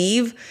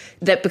believe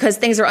that because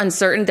things are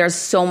uncertain, there's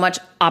so much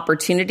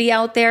opportunity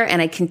out there,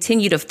 and I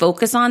continue to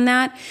focus on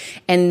that.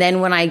 And then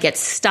when I get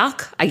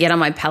stuck, I get on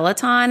my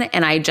Peloton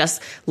and I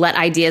just let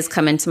ideas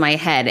come into my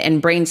head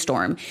and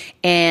brainstorm.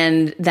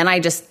 And then I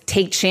just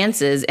take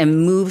chances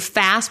and move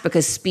fast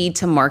because speed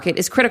to market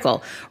is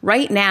critical.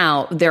 Right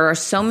now, there are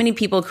so many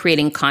people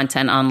creating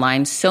content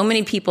online, so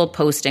many people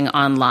posting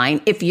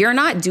online. If you're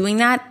not doing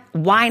that,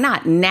 why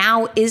not?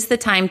 Now is the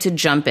time to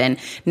jump in.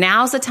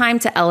 Now's the time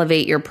to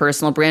elevate your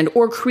personal brand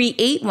or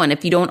create one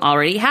if you don't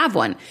already have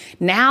one.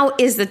 Now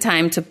is the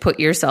time to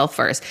put yourself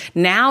first.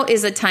 Now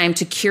is the time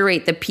to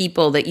curate the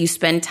people that you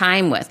spend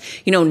time with.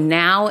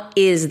 Now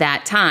is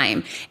that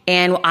time.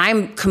 And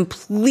I'm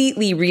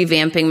completely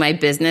revamping my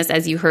business,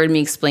 as you heard me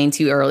explain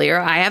to you earlier.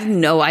 I have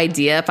no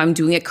idea if I'm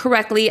doing it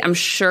correctly. I'm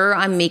sure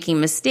I'm making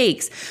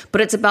mistakes,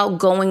 but it's about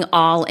going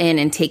all in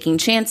and taking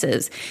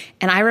chances.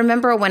 And I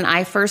remember when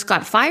I first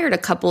got fired a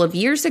couple of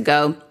years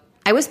ago,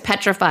 I was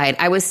petrified.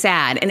 I was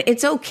sad. And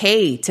it's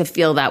okay to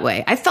feel that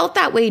way. I felt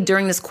that way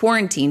during this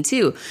quarantine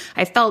too.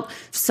 I felt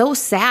so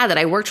sad that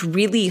I worked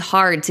really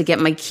hard to get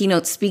my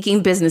keynote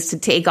speaking business to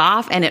take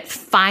off, and it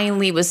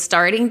finally was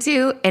starting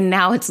to, and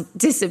now it's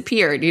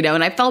disappeared,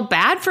 and I felt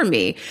bad for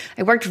me.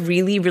 I worked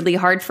really, really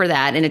hard for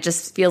that, and it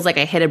just feels like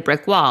I hit a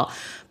brick wall.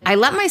 I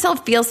let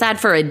myself feel sad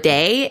for a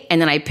day, and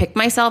then I pick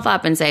myself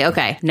up and say,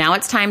 okay, now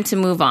it's time to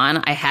move on.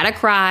 I had a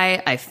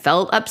cry. I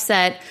felt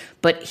upset,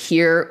 but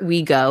here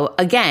we go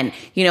again.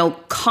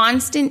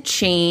 Constant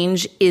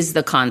change is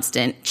the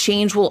constant.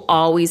 Change will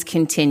always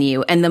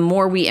continue. And the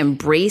more we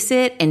embrace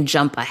it and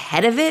jump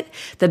ahead of it,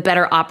 the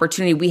better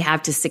opportunity we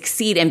have to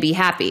succeed and be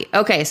happy.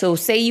 Okay, so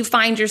say you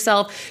find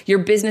yourself, your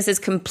business is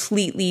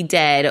completely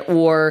dead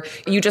or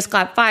you just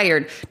got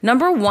fired.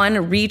 Number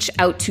one, reach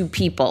out to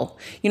people.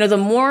 The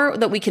more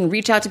that we can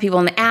reach out to people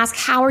and ask,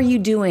 how are you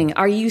doing?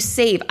 Are you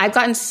safe? I've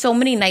gotten so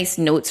many nice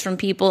notes from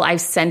people.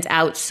 I've sent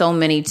out so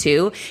many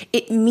too.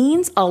 It means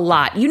means a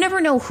lot. You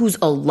never know who's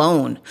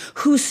alone,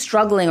 who's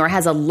struggling or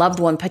has a loved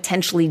one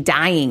potentially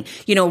dying.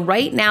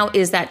 Right now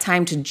is that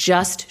time to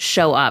just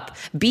show up.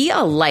 Be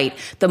a light.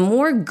 The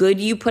more good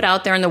you put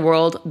out there in the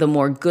world, the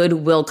more good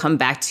will come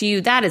back to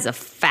you. That is a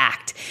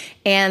fact.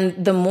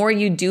 And the more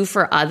you do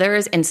for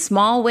others in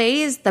small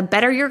ways, the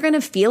better you're going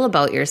to feel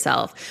about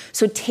yourself.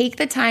 So take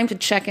the time to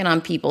check in on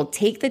people.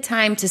 Take the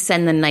time to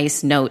send the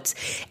nice notes.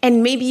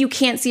 And maybe you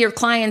can't see your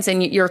clients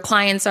and your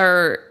clients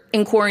are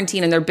in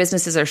quarantine and their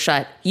businesses are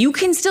shut. You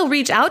can still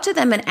reach out to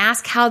them and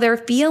ask how they're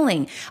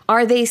feeling.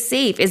 Are they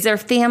safe? Is their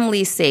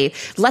family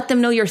safe? Let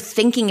them know you're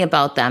thinking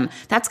about them.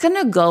 That's going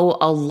to go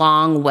a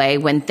long way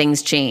when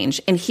things change.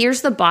 And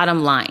here's the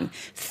bottom line.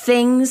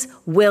 Things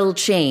will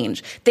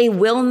change. They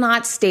will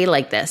not stay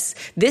like this.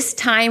 This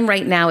time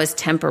right now is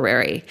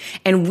temporary.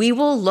 And we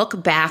will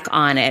look back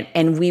on it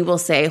and we will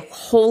say,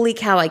 holy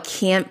cow, I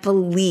can't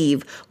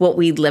believe what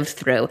we lived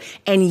through.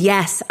 And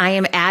yes, I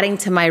am adding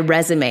to my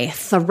resume,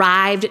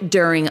 thrived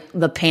during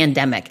the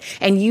pandemic.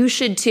 And you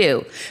should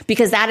too,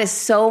 because that is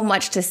so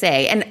much to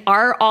say. And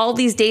are all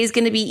these days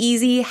going to be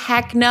easy?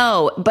 Heck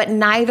no, but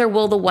neither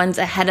will the ones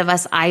ahead of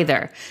us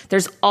either.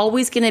 There's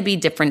always going to be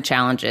different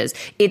challenges.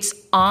 It's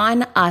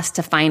on us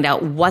to find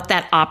out what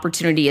that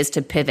opportunity is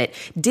to pivot.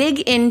 Dig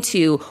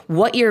into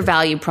what your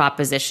value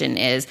proposition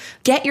is.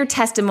 Get your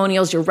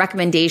testimonials, your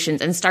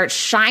recommendations, and start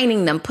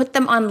shining them. Put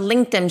them on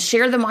LinkedIn,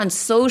 share them on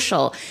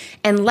social,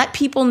 and let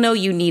people know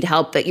you need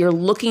help, that you're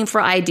looking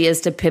for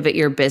ideas to pivot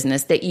your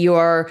business, that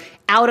you're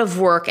out of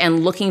work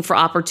and looking for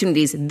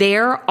opportunities.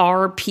 There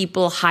are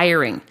people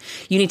hiring.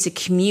 You need to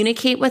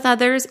communicate with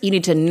others. You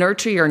need to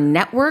nurture your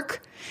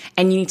network.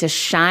 And you need to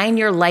shine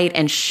your light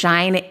and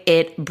shine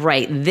it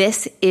bright.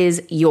 This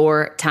is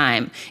your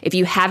time. If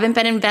you haven't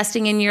been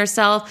investing in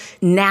yourself,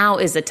 now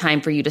is the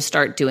time for you to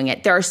start doing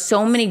it. There are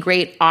so many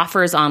great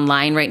offers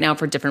online right now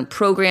for different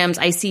programs.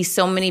 I see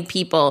so many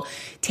people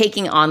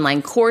taking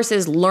online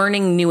courses,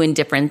 learning new and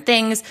different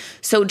things.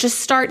 So just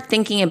start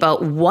thinking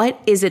about, what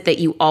is it that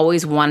you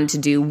always wanted to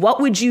do? What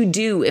would you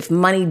do if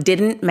money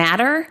didn't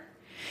matter?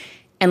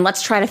 And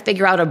let's try to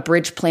figure out a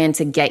bridge plan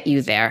to get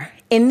you there.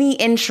 In the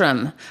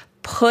interim,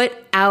 put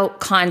out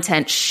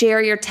content,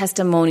 share your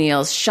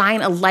testimonials,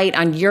 shine a light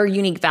on your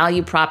unique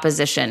value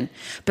proposition.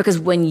 Because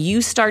when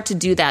you start to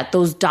do that,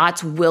 those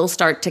dots will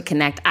start to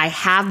connect. I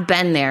have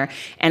been there,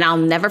 and I'll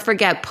never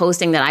forget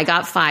posting that I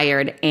got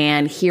fired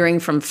and hearing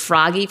from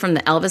Froggy from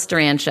the Elvis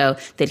Duran show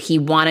that he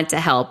wanted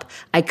to help.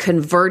 I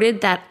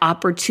converted that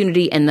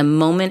opportunity in the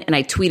moment, and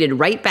I tweeted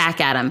right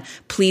back at him,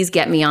 please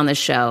get me on the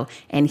show.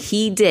 And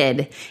he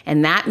did.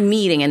 And that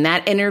meeting and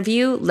that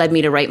interview led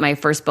me to write my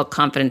first book,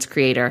 Confidence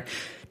Creator.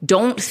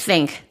 Don't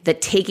think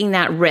that taking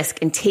that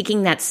risk and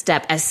taking that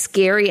step, as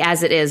scary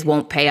as it is,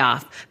 won't pay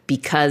off,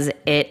 because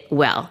it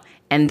will.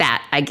 And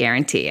that I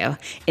guarantee you.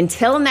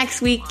 Until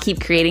next week, keep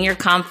creating your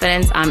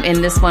confidence. I'm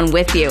in this one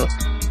with you.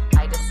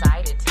 I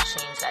decided to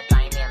change that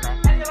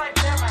dynamic.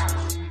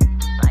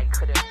 I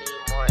couldn't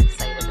be more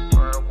excited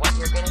for what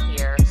you're going to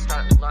hear,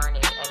 start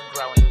learning and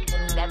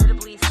growing.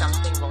 Inevitably,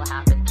 something will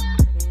happen.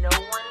 No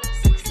one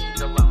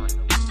succeeds alone.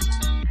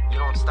 You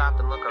don't stop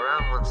and look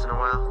around once in a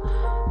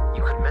while,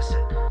 you could miss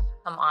it.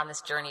 Come on this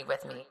journey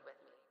with me.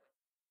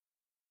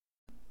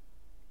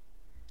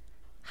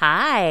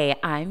 Hi,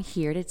 I'm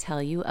here to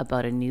tell you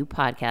about a new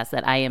podcast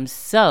that I am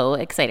so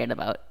excited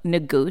about,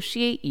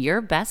 Negotiate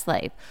Your Best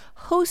Life,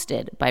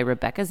 hosted by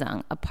Rebecca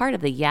Zung, a part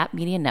of the Yap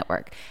Media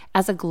Network.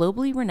 As a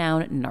globally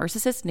renowned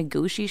narcissist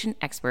negotiation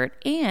expert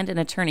and an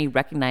attorney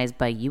recognized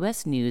by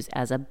U.S. News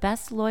as a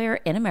best lawyer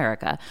in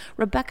America,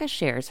 Rebecca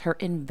shares her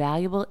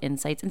invaluable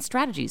insights and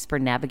strategies for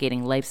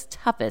navigating life's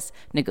toughest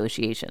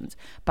negotiations.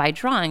 By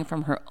drawing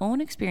from her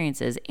own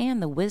experiences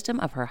and the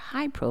wisdom of her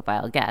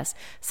high-profile guests,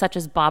 such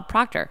as Bob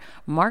Proctor,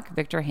 Mark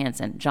Victor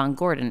Hansen, John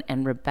Gordon,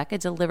 and Rebecca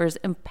delivers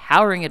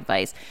empowering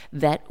advice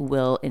that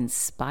will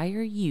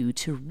inspire you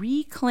to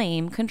reclaim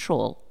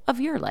control of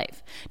your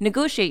life.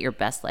 Negotiate Your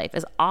Best Life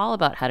is all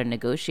about how to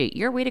negotiate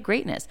your way to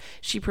greatness.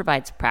 She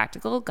provides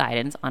practical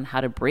guidance on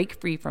how to break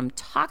free from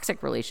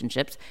toxic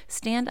relationships,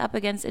 stand up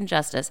against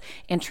injustice,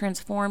 and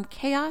transform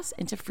chaos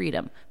into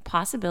freedom,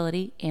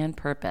 possibility, and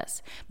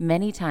purpose.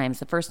 Many times,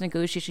 the first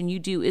negotiation you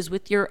do is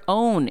with your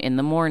own in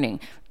the morning.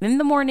 In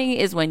the morning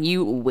is when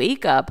you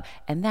wake up,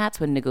 and that's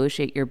when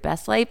Negotiate Your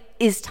Best Life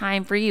is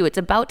time for you. It's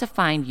about to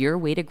find your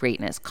way to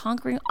greatness,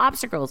 conquering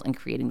obstacles, and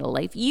creating the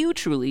life you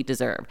truly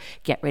deserve.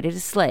 Get ready to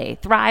slay,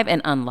 thrive,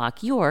 and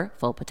unlock your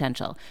full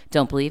potential.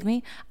 Don't believe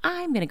me?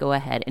 I'm going to go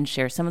ahead and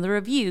share some of the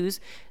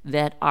reviews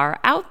that are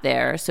out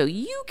there so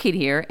you can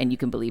hear and you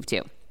can believe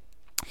too.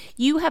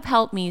 You have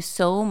helped me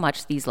so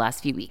much these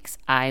last few weeks.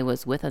 I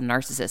was with a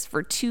narcissist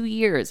for 2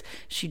 years.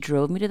 She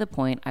drove me to the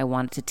point I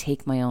wanted to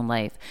take my own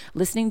life.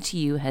 Listening to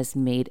you has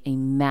made a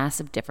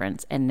massive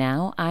difference, and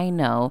now I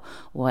know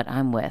what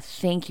I'm with.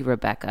 Thank you,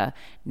 Rebecca.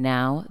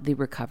 Now the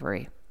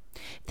recovery.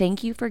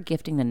 Thank you for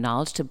gifting the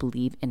knowledge to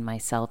believe in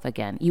myself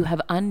again. You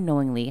have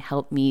unknowingly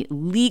helped me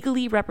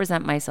legally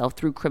represent myself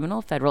through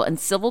criminal, federal, and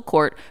civil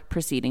court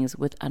proceedings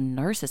with a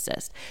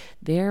narcissist.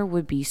 There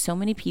would be so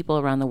many people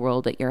around the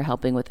world that you're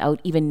helping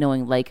without even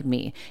knowing, like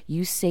me.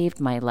 You saved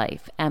my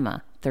life.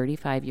 Emma,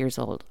 35 years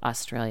old,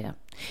 Australia.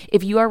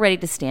 If you are ready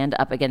to stand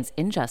up against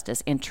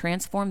injustice and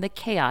transform the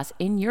chaos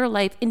in your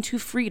life into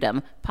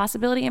freedom,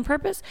 possibility, and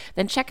purpose,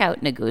 then check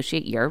out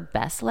Negotiate Your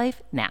Best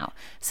Life now.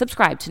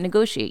 Subscribe to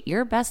Negotiate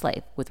Your Best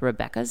Life with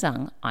Rebecca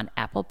Zung on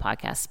Apple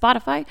Podcasts,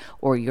 Spotify,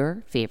 or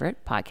your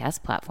favorite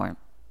podcast platform.